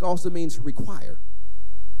ask also means require.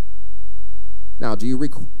 Now, do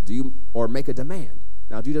you or make a demand?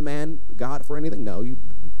 Now, do you demand God for anything? No.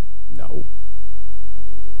 No.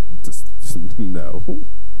 No.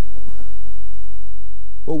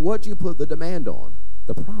 But what do you put the demand on?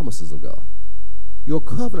 The promises of God, your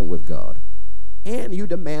covenant with God, and you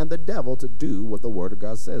demand the devil to do what the Word of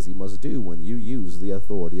God says he must do when you use the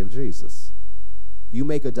authority of Jesus. You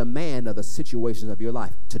make a demand of the situations of your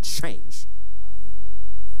life to change.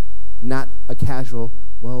 Not a casual,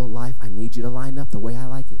 well, life, I need you to line up the way I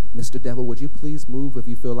like it. Mr. Devil, would you please move if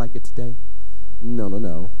you feel like it today?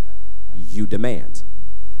 No. You demand.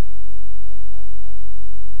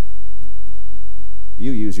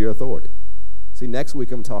 You use your authority. See, next week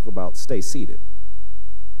I'm going to talk about stay seated,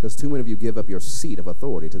 because too many of you give up your seat of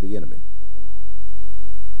authority to the enemy.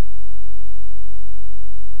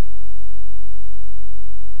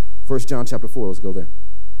 First John chapter 4, let's go there.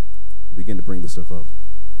 We begin to bring this to a close.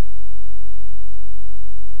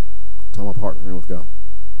 Talking about partnering with God.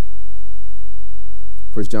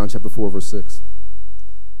 First John chapter 4, verse 6.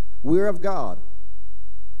 We are of God.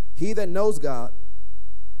 He that knows God,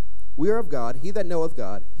 we are of God. He that knoweth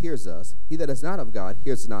God hears us. He that is not of God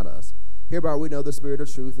hears not us. Hereby we know the spirit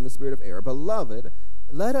of truth and the spirit of error. Beloved,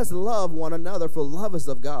 let us love one another, for love is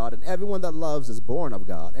of God, and everyone that loves is born of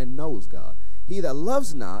God and knows God. He that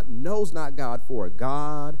loves not knows not God, for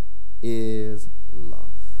God is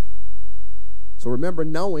love. So remember,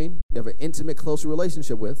 knowing you have an intimate, close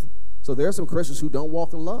relationship with. So there are some Christians who don't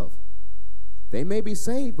walk in love. They may be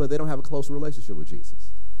saved, but they don't have a close relationship with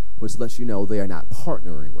Jesus, which lets you know they are not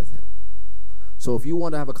partnering with him. So if you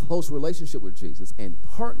want to have a close relationship with Jesus and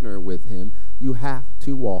partner with him, you have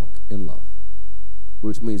to walk in love,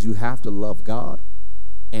 which means you have to love God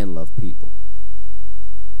and love people.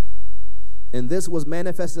 And this was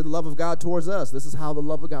manifested the love of God towards us. This is how the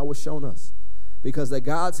love of God was shown us. Because that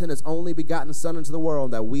God sent his only begotten Son into the world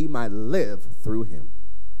that we might live through him.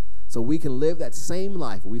 So we can live that same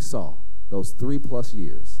life we saw those 3+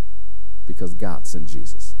 years because God sent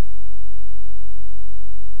Jesus.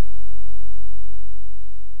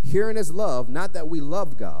 Herein is love, not that we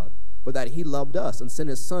loved God, but that he loved us and sent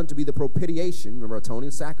his Son to be the propitiation, remember,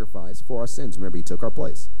 atoning sacrifice for our sins. Remember, he took our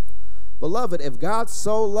place. Beloved, if God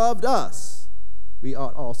so loved us, we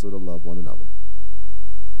ought also to love one another.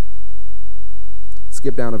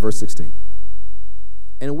 Skip down to verse 16.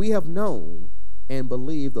 And we have known and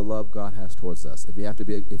believed the love God has towards us. If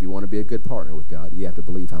you want to be a good partner with God, you have to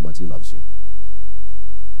believe how much he loves you.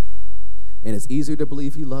 And it's easier to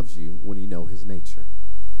believe he loves you when you know his nature,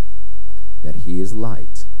 that he is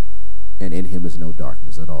light and in him is no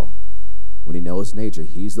darkness at all. When you know his nature,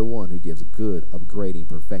 he's the one who gives good, upgrading,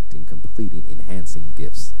 perfecting, completing, enhancing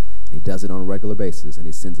gifts. And he does it on a regular basis, and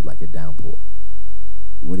he sends it like a downpour.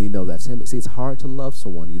 When you know that's him, see, it's hard to love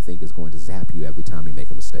someone you think is going to zap you every time you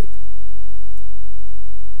make a mistake.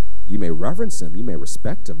 You may reverence him, you may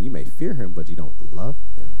respect him, you may fear him, but you don't love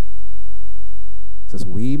him. It says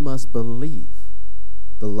we must believe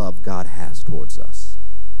the love God has towards us.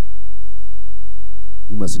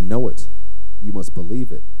 You must know it. You must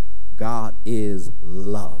believe it. God is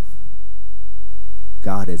love.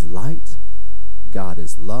 God is light. God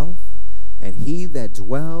is love. And he that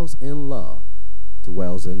dwells in love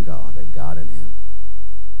dwells in God and God in him.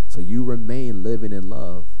 So you remain living in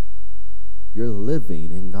love You're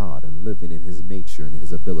living in God and living in his nature and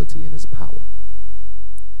his ability and his power.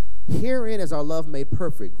 Herein is our love made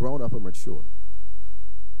perfect, grown up and mature,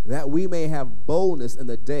 that we may have boldness in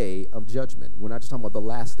the day of judgment. We're not just talking about the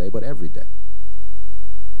last day, but every day.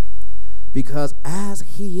 Because as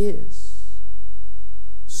he is,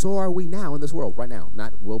 so are we now in this world, right now.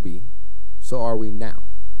 Not will be, so are we now.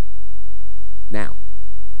 Now.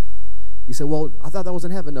 You say, well, I thought that was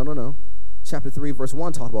in heaven. No. Chapter 3, verse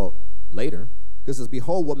 1 talked about later. Because it says,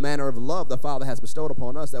 behold, what manner of love the Father has bestowed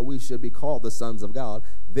upon us, that we should be called the sons of God.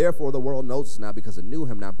 Therefore the world knows us not because it knew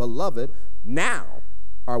him not. Beloved, now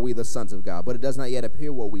are we the sons of God. But it does not yet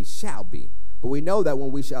appear what we shall be. But we know that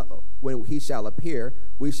when he shall appear,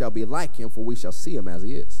 we shall be like him, for we shall see him as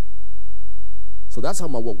he is. So that's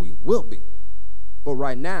talking about what we will be. But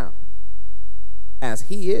right now, as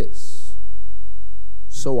he is,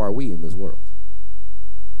 so are we in this world.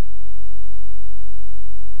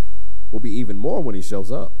 Will be even more when he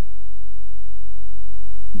shows up.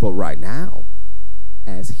 But right now,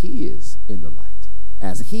 as he is in the light,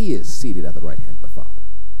 as he is seated at the right hand of the Father,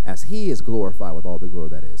 as he is glorified with all the glory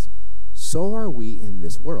that is, so are we in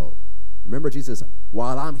this world. Remember, Jesus,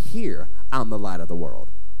 while I'm here, I'm the light of the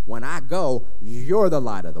world. When I go, you're the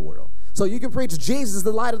light of the world. So you can preach Jesus is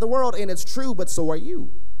the light of the world, and it's true, but so are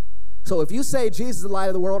you. So if you say Jesus is the light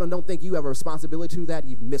of the world and don't think you have a responsibility to that,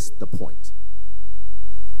 you've missed the point.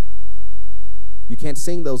 You can't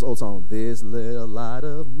sing those old songs, this little light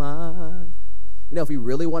of mine. You know, if you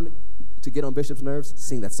really want to get on Bishop's nerves,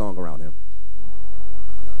 sing that song around him.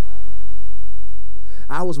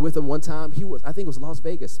 I was with him one time. I think it was Las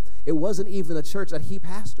Vegas. It wasn't even a church that he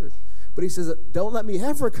pastored. But he says, don't let me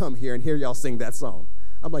ever come here and hear y'all sing that song.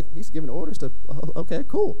 I'm like, he's giving orders to, okay,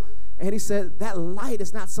 cool. And he said, that light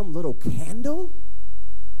is not some little candle.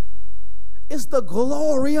 It's the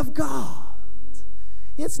glory of God.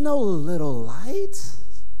 It's no little light.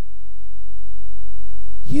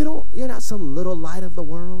 You're not some little light of the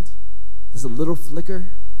world. There's a little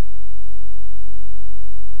flicker.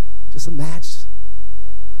 Just a match.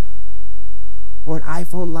 Or an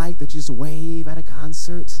iPhone light that you just wave at a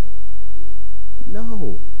concert.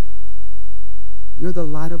 No. You're the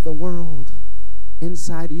light of the world.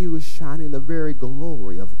 Inside you is shining the very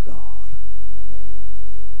glory of God.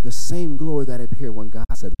 The same glory that appeared when God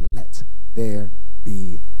said, let there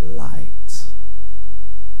be light.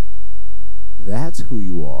 That's who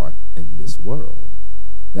you are in this world.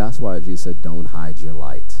 That's why Jesus said, don't hide your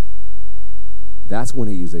light. That's when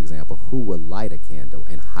he used the example, who would light a candle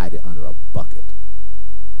and hide it under a bucket?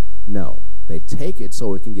 No, they take it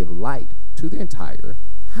so it can give light to the entire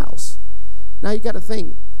house. Now you got to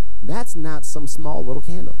think, that's not some small little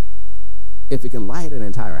candle if it can light an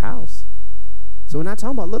entire house. So we're not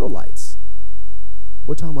talking about little lights.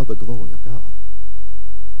 We're talking about the glory of God.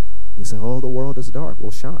 You say, oh, the world is dark.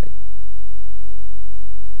 Well, shine.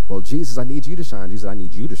 Well, Jesus, I need you to shine. Jesus, I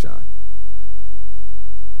need you to shine.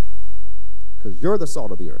 Because you're the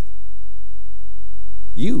salt of the earth.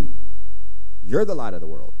 You're the light of the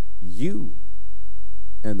world. You.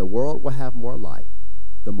 And the world will have more light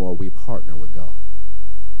the more we partner with God.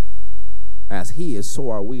 As he is, so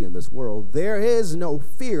are we in this world. There is no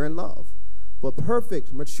fear in love. But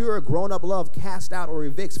perfect, mature, grown-up love casts out or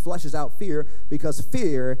evicts, flushes out fear, because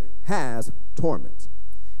fear has torment.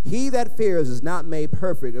 He that fears is not made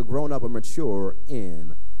perfect or grown up or mature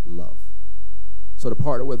in love. So to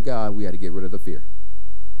partner with God, we had to get rid of the fear.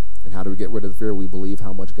 And how do we get rid of the fear? We believe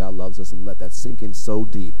how much God loves us and let that sink in so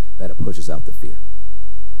deep that it pushes out the fear.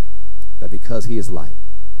 That because he is light,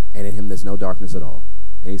 and in him there's no darkness at all,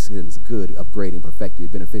 and he sends good, upgrading,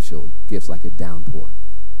 perfected, beneficial gifts like a downpour.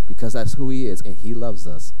 Because that's who he is and he loves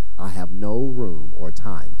us, I have no room or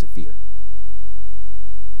time to fear.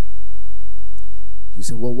 You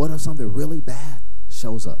say, well, what if something really bad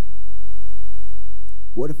shows up?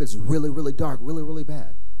 What if it's really, really dark, really, really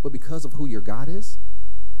bad? But because of who your God is,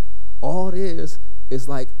 all it is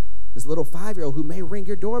like this little 5-year-old who may ring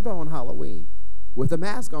your doorbell on Halloween with a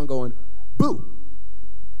mask on going, boo.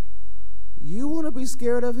 You want to be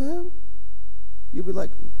scared of him? You'd be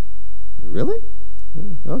like, really?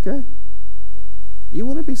 Yeah, okay. You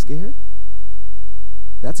want to be scared?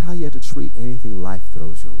 That's how you have to treat anything life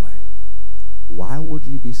throws your way. Why would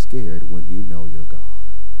you be scared when you know your God?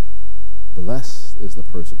 Blessed is the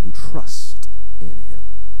person who trusts in him.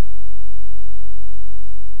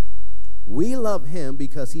 We love him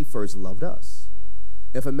because he first loved us.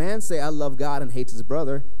 If a man say, I love God and hates his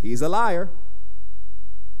brother, he's a liar.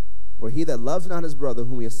 For he that loves not his brother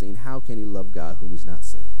whom he has seen, how can he love God whom he's not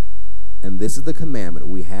seen? And this is the commandment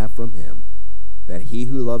we have from him, that he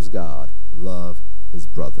who loves God love his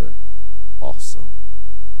brother also.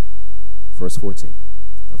 verse 14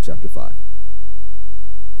 of chapter 5.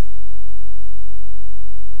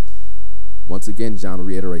 Once again, John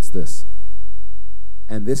reiterates this.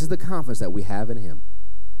 And this is the confidence that we have in him,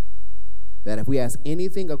 that if we ask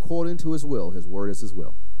anything according to his will, his word is his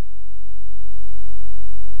will.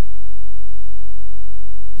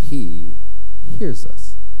 He hears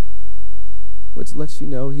us, which lets you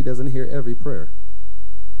know he doesn't hear every prayer.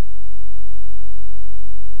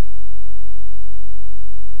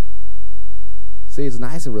 See, it's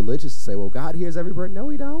nice and religious to say, well, God hears every prayer. No,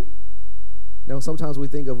 he don't. No, sometimes we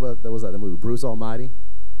think of, there was that movie, Bruce Almighty.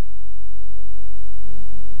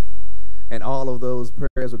 And all of those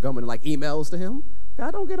prayers were coming like emails to him.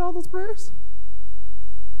 God don't get all those prayers.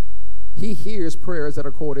 He hears prayers that are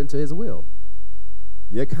according to his will.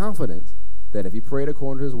 You're confident that if you prayed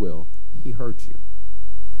according to his will, he heard you.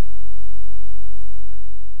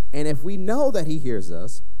 And if we know that he hears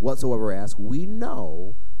us, whatsoever ask, we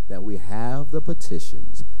know that we have the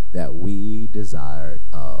petitions that we desired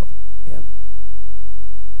of him.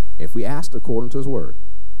 If we asked according to his word,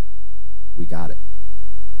 we got it.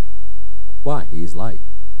 Why? He's light.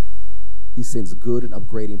 He sends good and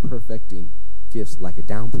upgrading, perfecting gifts like a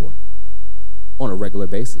downpour on a regular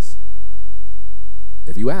basis.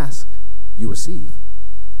 If you ask, you receive.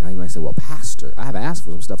 Now you might say, well, Pastor, I have asked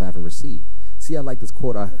for some stuff I haven't received. See, I like this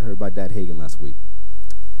quote I heard by Dad Hagin last week.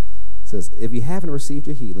 It says, if you haven't received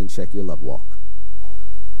your healing, check your love walk.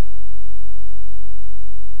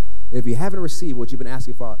 If you haven't received what you've been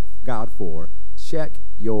asking for God for, check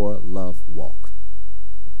your love walk.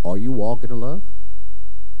 Are you walking in love?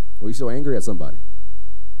 Or are you still angry at somebody?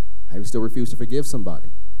 Have you still refused to forgive somebody?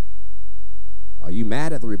 Are you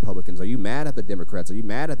mad at the Republicans? Are you mad at the Democrats? Are you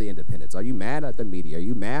mad at the independents? Are you mad at the media? Are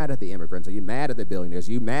you mad at the immigrants? Are you mad at the billionaires?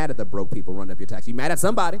 Are you mad at the broke people running up your tax? Are you mad at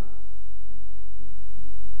somebody?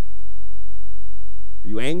 Are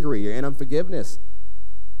you angry? You're in unforgiveness.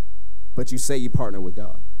 But you say you partner with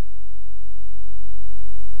God.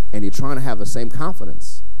 And you're trying to have the same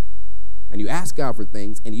confidence. And you ask God for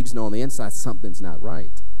things, and you just know on the inside something's not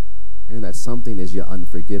right. And that something is your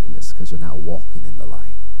unforgiveness because you're not walking in the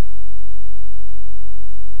light.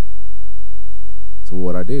 So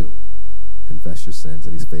what I do? Confess your sins,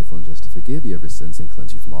 and he's faithful and just to forgive you of your sins and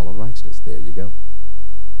cleanse you from all unrighteousness. There you go.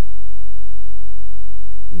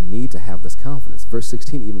 You need to have this confidence. Verse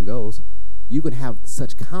 16 even goes, you can have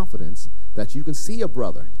such confidence that you can see a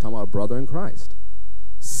brother, you're talking about a brother in Christ,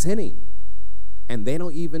 sinning, and they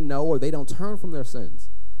don't even know or they don't turn from their sins.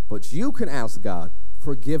 But you can ask God,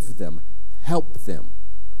 forgive them, help them,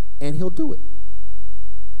 and he'll do it.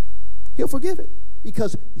 He'll forgive it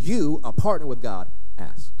because you, a partner with God,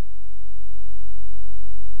 asked.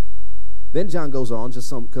 Then John goes on, just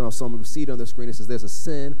some of you see it on the screen, it says there's a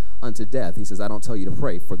sin unto death. He says, I don't tell you to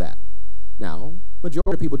pray for that. Now,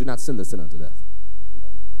 majority of people do not sin the sin unto death.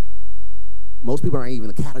 Most people aren't even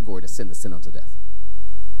in the category to sin the sin unto death.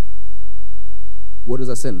 What is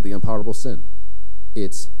that sin? The unpardonable sin.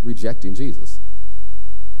 It's rejecting Jesus.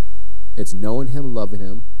 It's knowing him, loving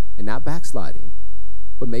him, and not backsliding,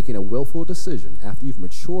 but making a willful decision after you've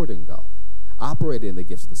matured in God, operated in the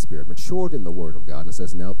gifts of the Spirit, matured in the Word of God, and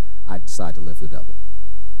says, nope, I decide to live for the devil.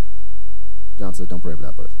 John says, don't pray for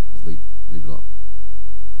that person. Just leave it alone.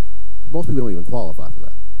 Most people don't even qualify for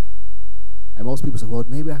that. And most people say, well,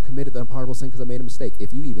 maybe I committed the unpardonable sin because I made a mistake.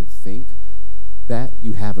 If you even think that,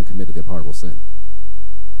 you haven't committed the unpardonable sin.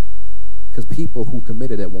 Because people who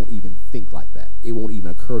committed it won't even think like that. It won't even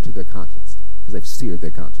occur to their conscience because they've seared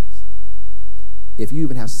their conscience. If you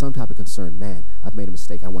even have some type of concern, man, I've made a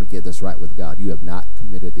mistake, I want to get this right with God, you have not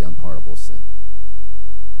committed the unpardonable sin.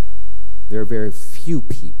 There are very few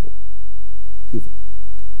people who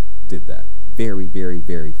did that. Very, very,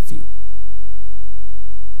 very few.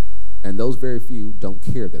 And those very few don't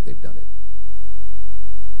care that they've done it.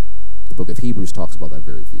 The book of Hebrews talks about that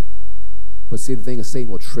very few. But see, the thing is, Satan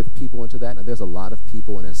will trick people into that. And there's a lot of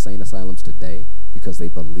people in insane asylums today because they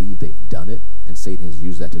believe they've done it, and Satan has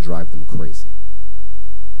used that to drive them crazy.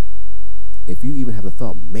 If you even have the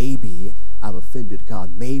thought, maybe I've offended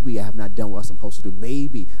God, maybe I have not done what I'm supposed to do,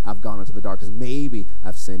 maybe I've gone into the darkness, maybe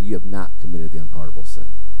I've sinned, you have not committed the unpardonable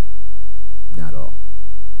sin. Not at all.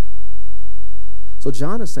 So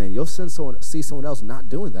John is saying, you'll see someone else not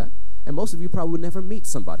doing that, and most of you probably would never meet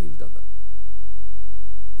somebody who's done that.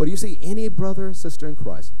 But you see any brother and sister in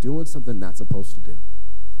Christ doing something not supposed to do,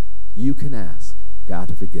 you can ask God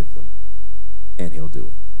to forgive them, and he'll do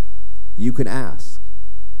it. You can ask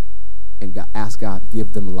God to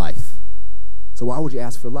give them life. So why would you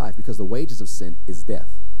ask for life? Because the wages of sin is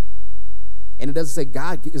death. And it doesn't say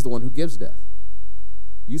God is the one who gives death.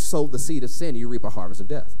 You sow the seed of sin, you reap a harvest of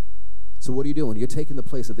death. So what are you doing? You're taking the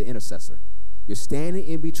place of the intercessor. You're standing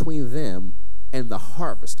in between them and the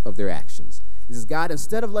harvest of their actions. He says, God,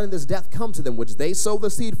 instead of letting this death come to them, which they sow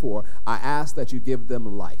the seed for, I ask that you give them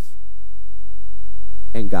life.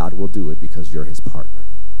 And God will do it because you're his partner.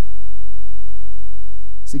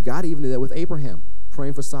 See, God even did that with Abraham,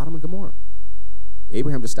 praying for Sodom and Gomorrah.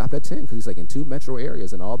 Abraham just stopped at 10 because he's like in 2 metro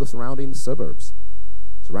areas and all the surrounding suburbs,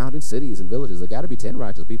 surrounding cities and villages. There got to be 10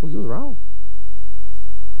 righteous people. He was wrong.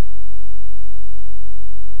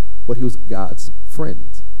 But he was God's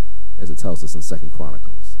friend, as it tells us in 2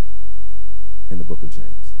 Chronicles, in the book of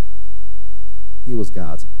James. He was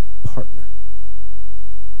God's partner.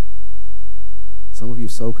 Some of you are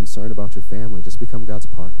so concerned about your family, just become God's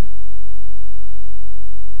partner.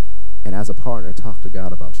 And as a partner, talk to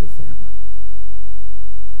God about your family.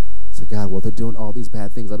 Say, God, well, they're doing all these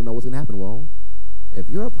bad things. I don't know what's going to happen. Well, if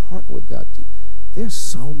you're a partner with God, there's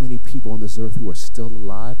so many people on this earth who are still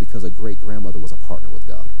alive because a great-grandmother was a partner with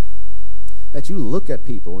God. That you look at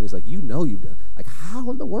people and it's like, you know you've done. Like, how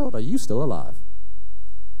in the world are you still alive?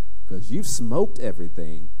 Because you've smoked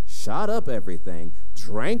everything, shot up everything,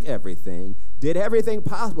 drank everything, did everything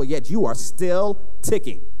possible, yet you are still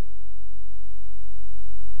ticking.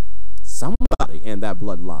 Somebody in that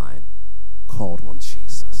bloodline called on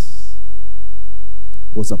Jesus,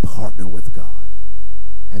 was a partner with God,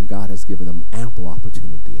 and God has given them ample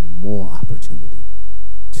opportunity and more opportunity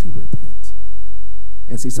to repent.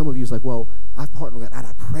 And see, some of you is like, well, I've partnered with God and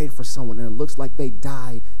I prayed for someone and it looks like they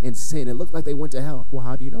died in sin. It looks like they went to hell. Well,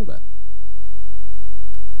 how do you know that?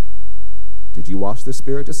 Did you watch the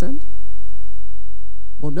Spirit descend?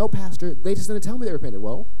 Well, no, Pastor, they just didn't tell me they repented.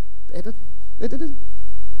 Well, they didn't.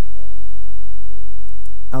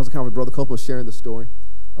 I was with Brother Copeland sharing the story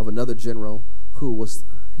of another general who was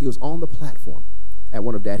on the platform at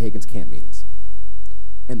one of Dad Hagen's camp meetings,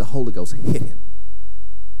 and the Holy Ghost hit him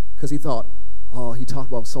because he thought, he talked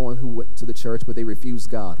about someone who went to the church, but they refused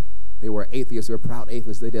God. They were atheists. They were proud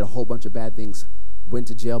atheists. They did a whole bunch of bad things, went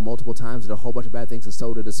to jail multiple times, did a whole bunch of bad things, and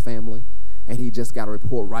so did his family. And he just got a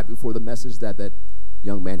report right before the message that that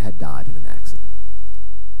young man had died in an accident.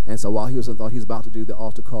 And so while he was about to do the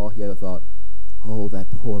altar call, he had a thought, oh, that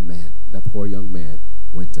poor man, that poor young man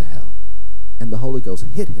went to hell. And the Holy Ghost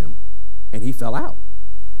hit him, and he fell out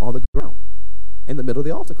on the ground in the middle of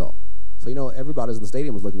the altar call. So, everybody in the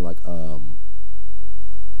stadium was looking like,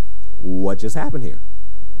 what just happened here?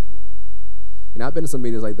 I've been to some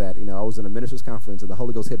meetings like that. I was in a ministers conference, and the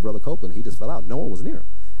Holy Ghost hit Brother Copeland. He just fell out. No one was near him.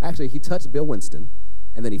 Actually, he touched Bill Winston,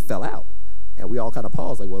 and then he fell out. And we all kind of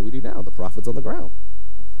paused, like, what do we do now? The prophet's on the ground.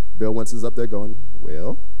 Bill Winston's up there going,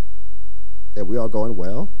 well. And we all going,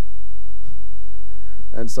 well.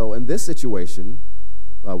 And so in this situation,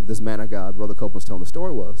 this man of God, Brother Copeland's telling the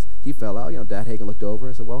story was, he fell out. Dad Hagen looked over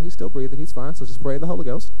and said, well, he's still breathing. He's fine. So just pray in the Holy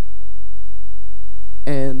Ghost.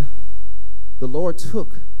 And the Lord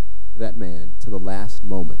took that man to the last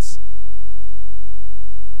moments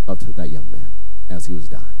of that young man as he was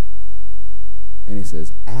dying. And he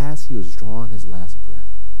says, as he was drawing his last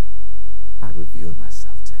breath, I revealed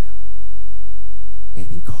myself to him.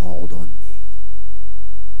 And he called on me.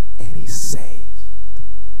 And he saved.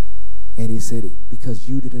 And he said, because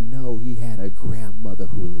you didn't know, he had a grandmother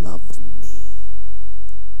who loved me,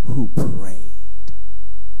 who prayed.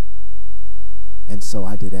 And so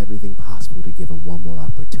I did everything possible to give him one more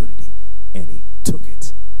opportunity, and he took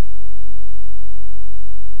it.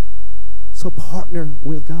 So partner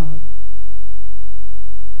with God.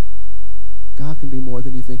 God can do more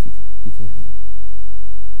than you think he can.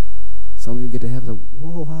 Some of you get to heaven and say,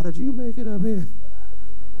 whoa, how did you make it up here?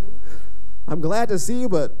 I'm glad to see you,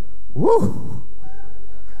 but whoo,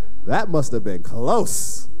 that must have been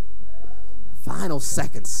close. Final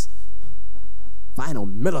seconds. Final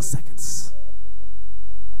milliseconds.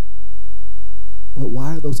 But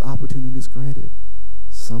why are those opportunities granted?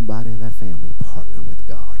 Somebody in that family partner with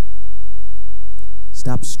God.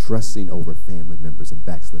 Stop stressing over family members and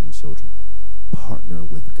backslidden children. Partner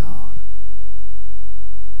with God.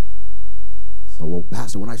 So, well,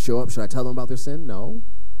 Pastor, when I show up, should I tell them about their sin? No.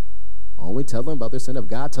 Only tell them about their sin if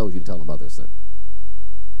God tells you to tell them about their sin.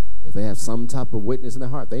 If they have some type of witness in their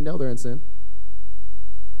heart, they know they're in sin.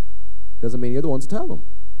 Doesn't mean you're the ones to tell them.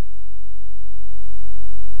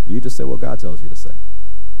 You just say what God tells you to say.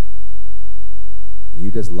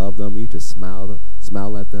 You just love them. You just smile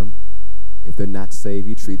at them. If they're not saved,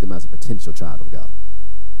 you treat them as a potential child of God.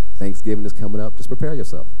 Thanksgiving is coming up. Just prepare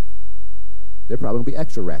yourself. They're probably going to be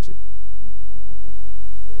extra ratchet.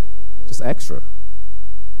 Just extra.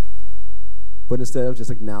 But instead of just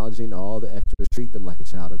acknowledging all the extras, treat them like a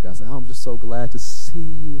child of God. Say, oh, I'm just so glad to see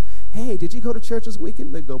you. Hey, did you go to church this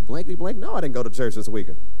weekend? They go blankety blank. No, I didn't go to church this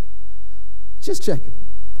weekend. Just checking.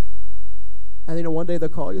 And one day they'll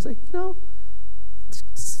call you and say,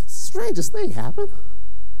 strangest thing happened.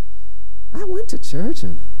 I went to church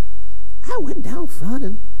and I went down front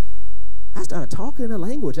and I started talking in a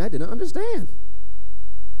language I didn't understand.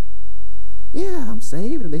 Yeah, I'm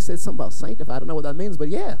saved. And they said something about sanctified. I don't know what that means, but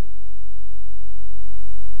yeah.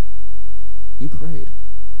 You prayed.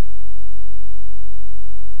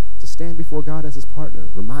 To stand before God as his partner.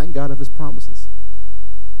 Remind God of his promises.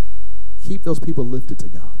 Keep those people lifted to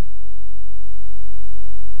God.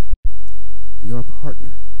 You're a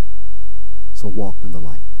partner. So walk in the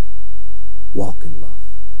light. Walk in love.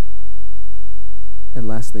 And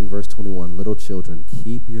last thing, verse 21, little children,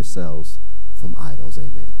 keep yourselves from idols.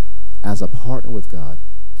 Amen. As a partner with God,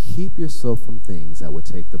 keep yourself from things that would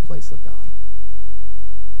take the place of God.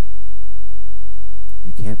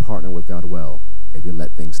 You can't partner with God well if you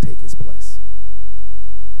let things take his place.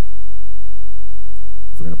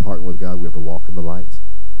 If we're going to partner with God, we have to walk in the light.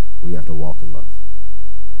 We have to walk in love.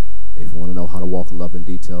 If you want to know how to walk in love in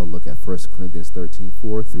detail, look at 1 Corinthians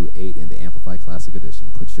 13:4-8 in the Amplified Classic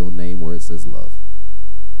Edition. Put your name where it says love.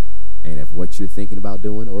 And if what you're thinking about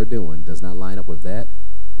doing does not line up with that,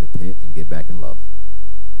 repent and get back in love.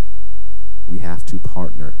 We have to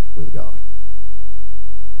partner with God.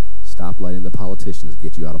 Stop letting the politicians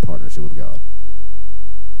get you out of partnership with God.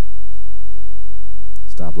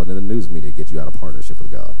 Stop letting the news media get you out of partnership with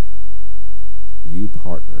God. You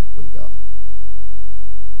partner with God.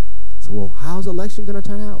 So, well, how's election going to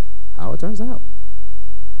turn out? How it turns out.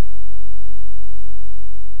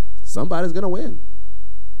 Somebody's going to win.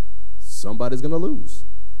 Somebody's going to lose.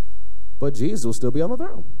 But Jesus will still be on the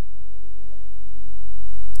throne.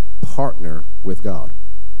 Partner with God.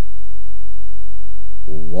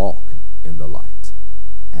 Walk in the light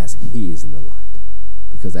as he is in the light.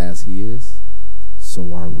 Because as he is,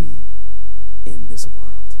 so are we in this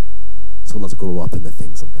world. So let's grow up in the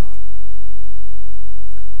things of God.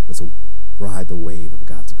 Let's ride the wave of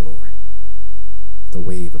God's glory, the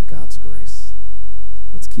wave of God's grace.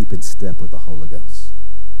 Let's keep in step with the Holy Ghost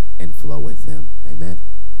and flow with him. Amen.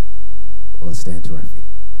 Well, let's stand to our feet.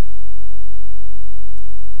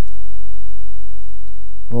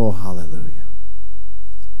 Oh, hallelujah.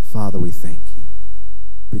 Father, we thank you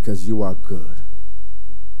because you are good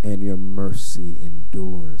and your mercy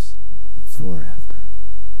endures forever.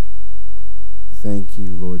 Thank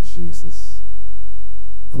you, Lord Jesus,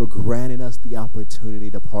 for granting us the opportunity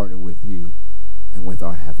to partner with you and with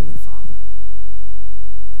our Heavenly Father.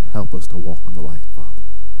 Help us to walk in the light, Father.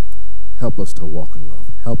 Help us to walk in love.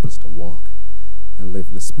 Help us to walk and live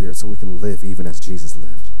in the Spirit so we can live even as Jesus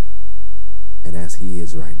lived and as he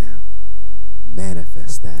is right now.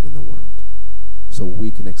 Manifest that in the world so we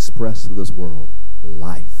can express to this world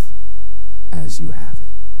life as you have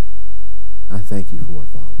it. I thank you for it,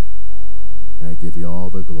 Father. And I give you all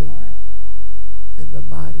the glory in the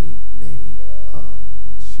mighty name of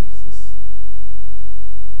Jesus.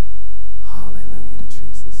 Hallelujah to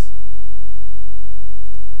Jesus.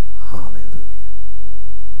 Hallelujah.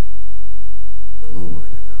 Glory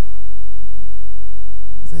to God.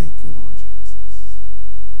 Thank you, Lord Jesus.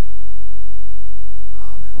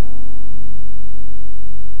 Hallelujah.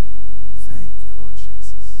 Thank you, Lord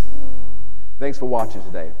Jesus. Thanks for watching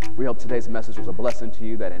today. We hope today's message was a blessing to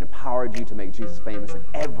you, that it empowered you to make Jesus famous in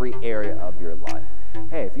every area of your life.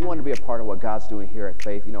 Hey, if you want to be a part of what God's doing here at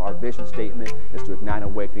Faith, our vision statement is to ignite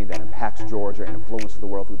awakening that impacts Georgia and influences the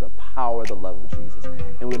world through the power of the love of Jesus.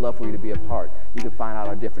 And we'd love for you to be a part. You can find out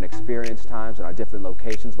our different experience times and our different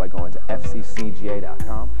locations by going to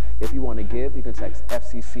fccga.com. If you want to give, you can text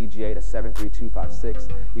FCCGA to 73256.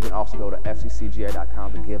 You can also go to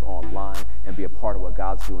fccga.com to give online and be a part of what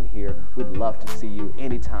God's doing here. We'd love to see you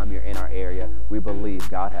anytime you're in our area. We believe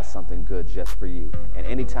God has something good just for you. And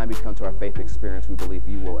anytime you come to our faith experience, we believe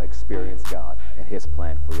you will experience God and his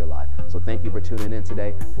plan for your life. So thank you for tuning in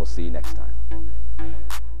today. We'll see you next time.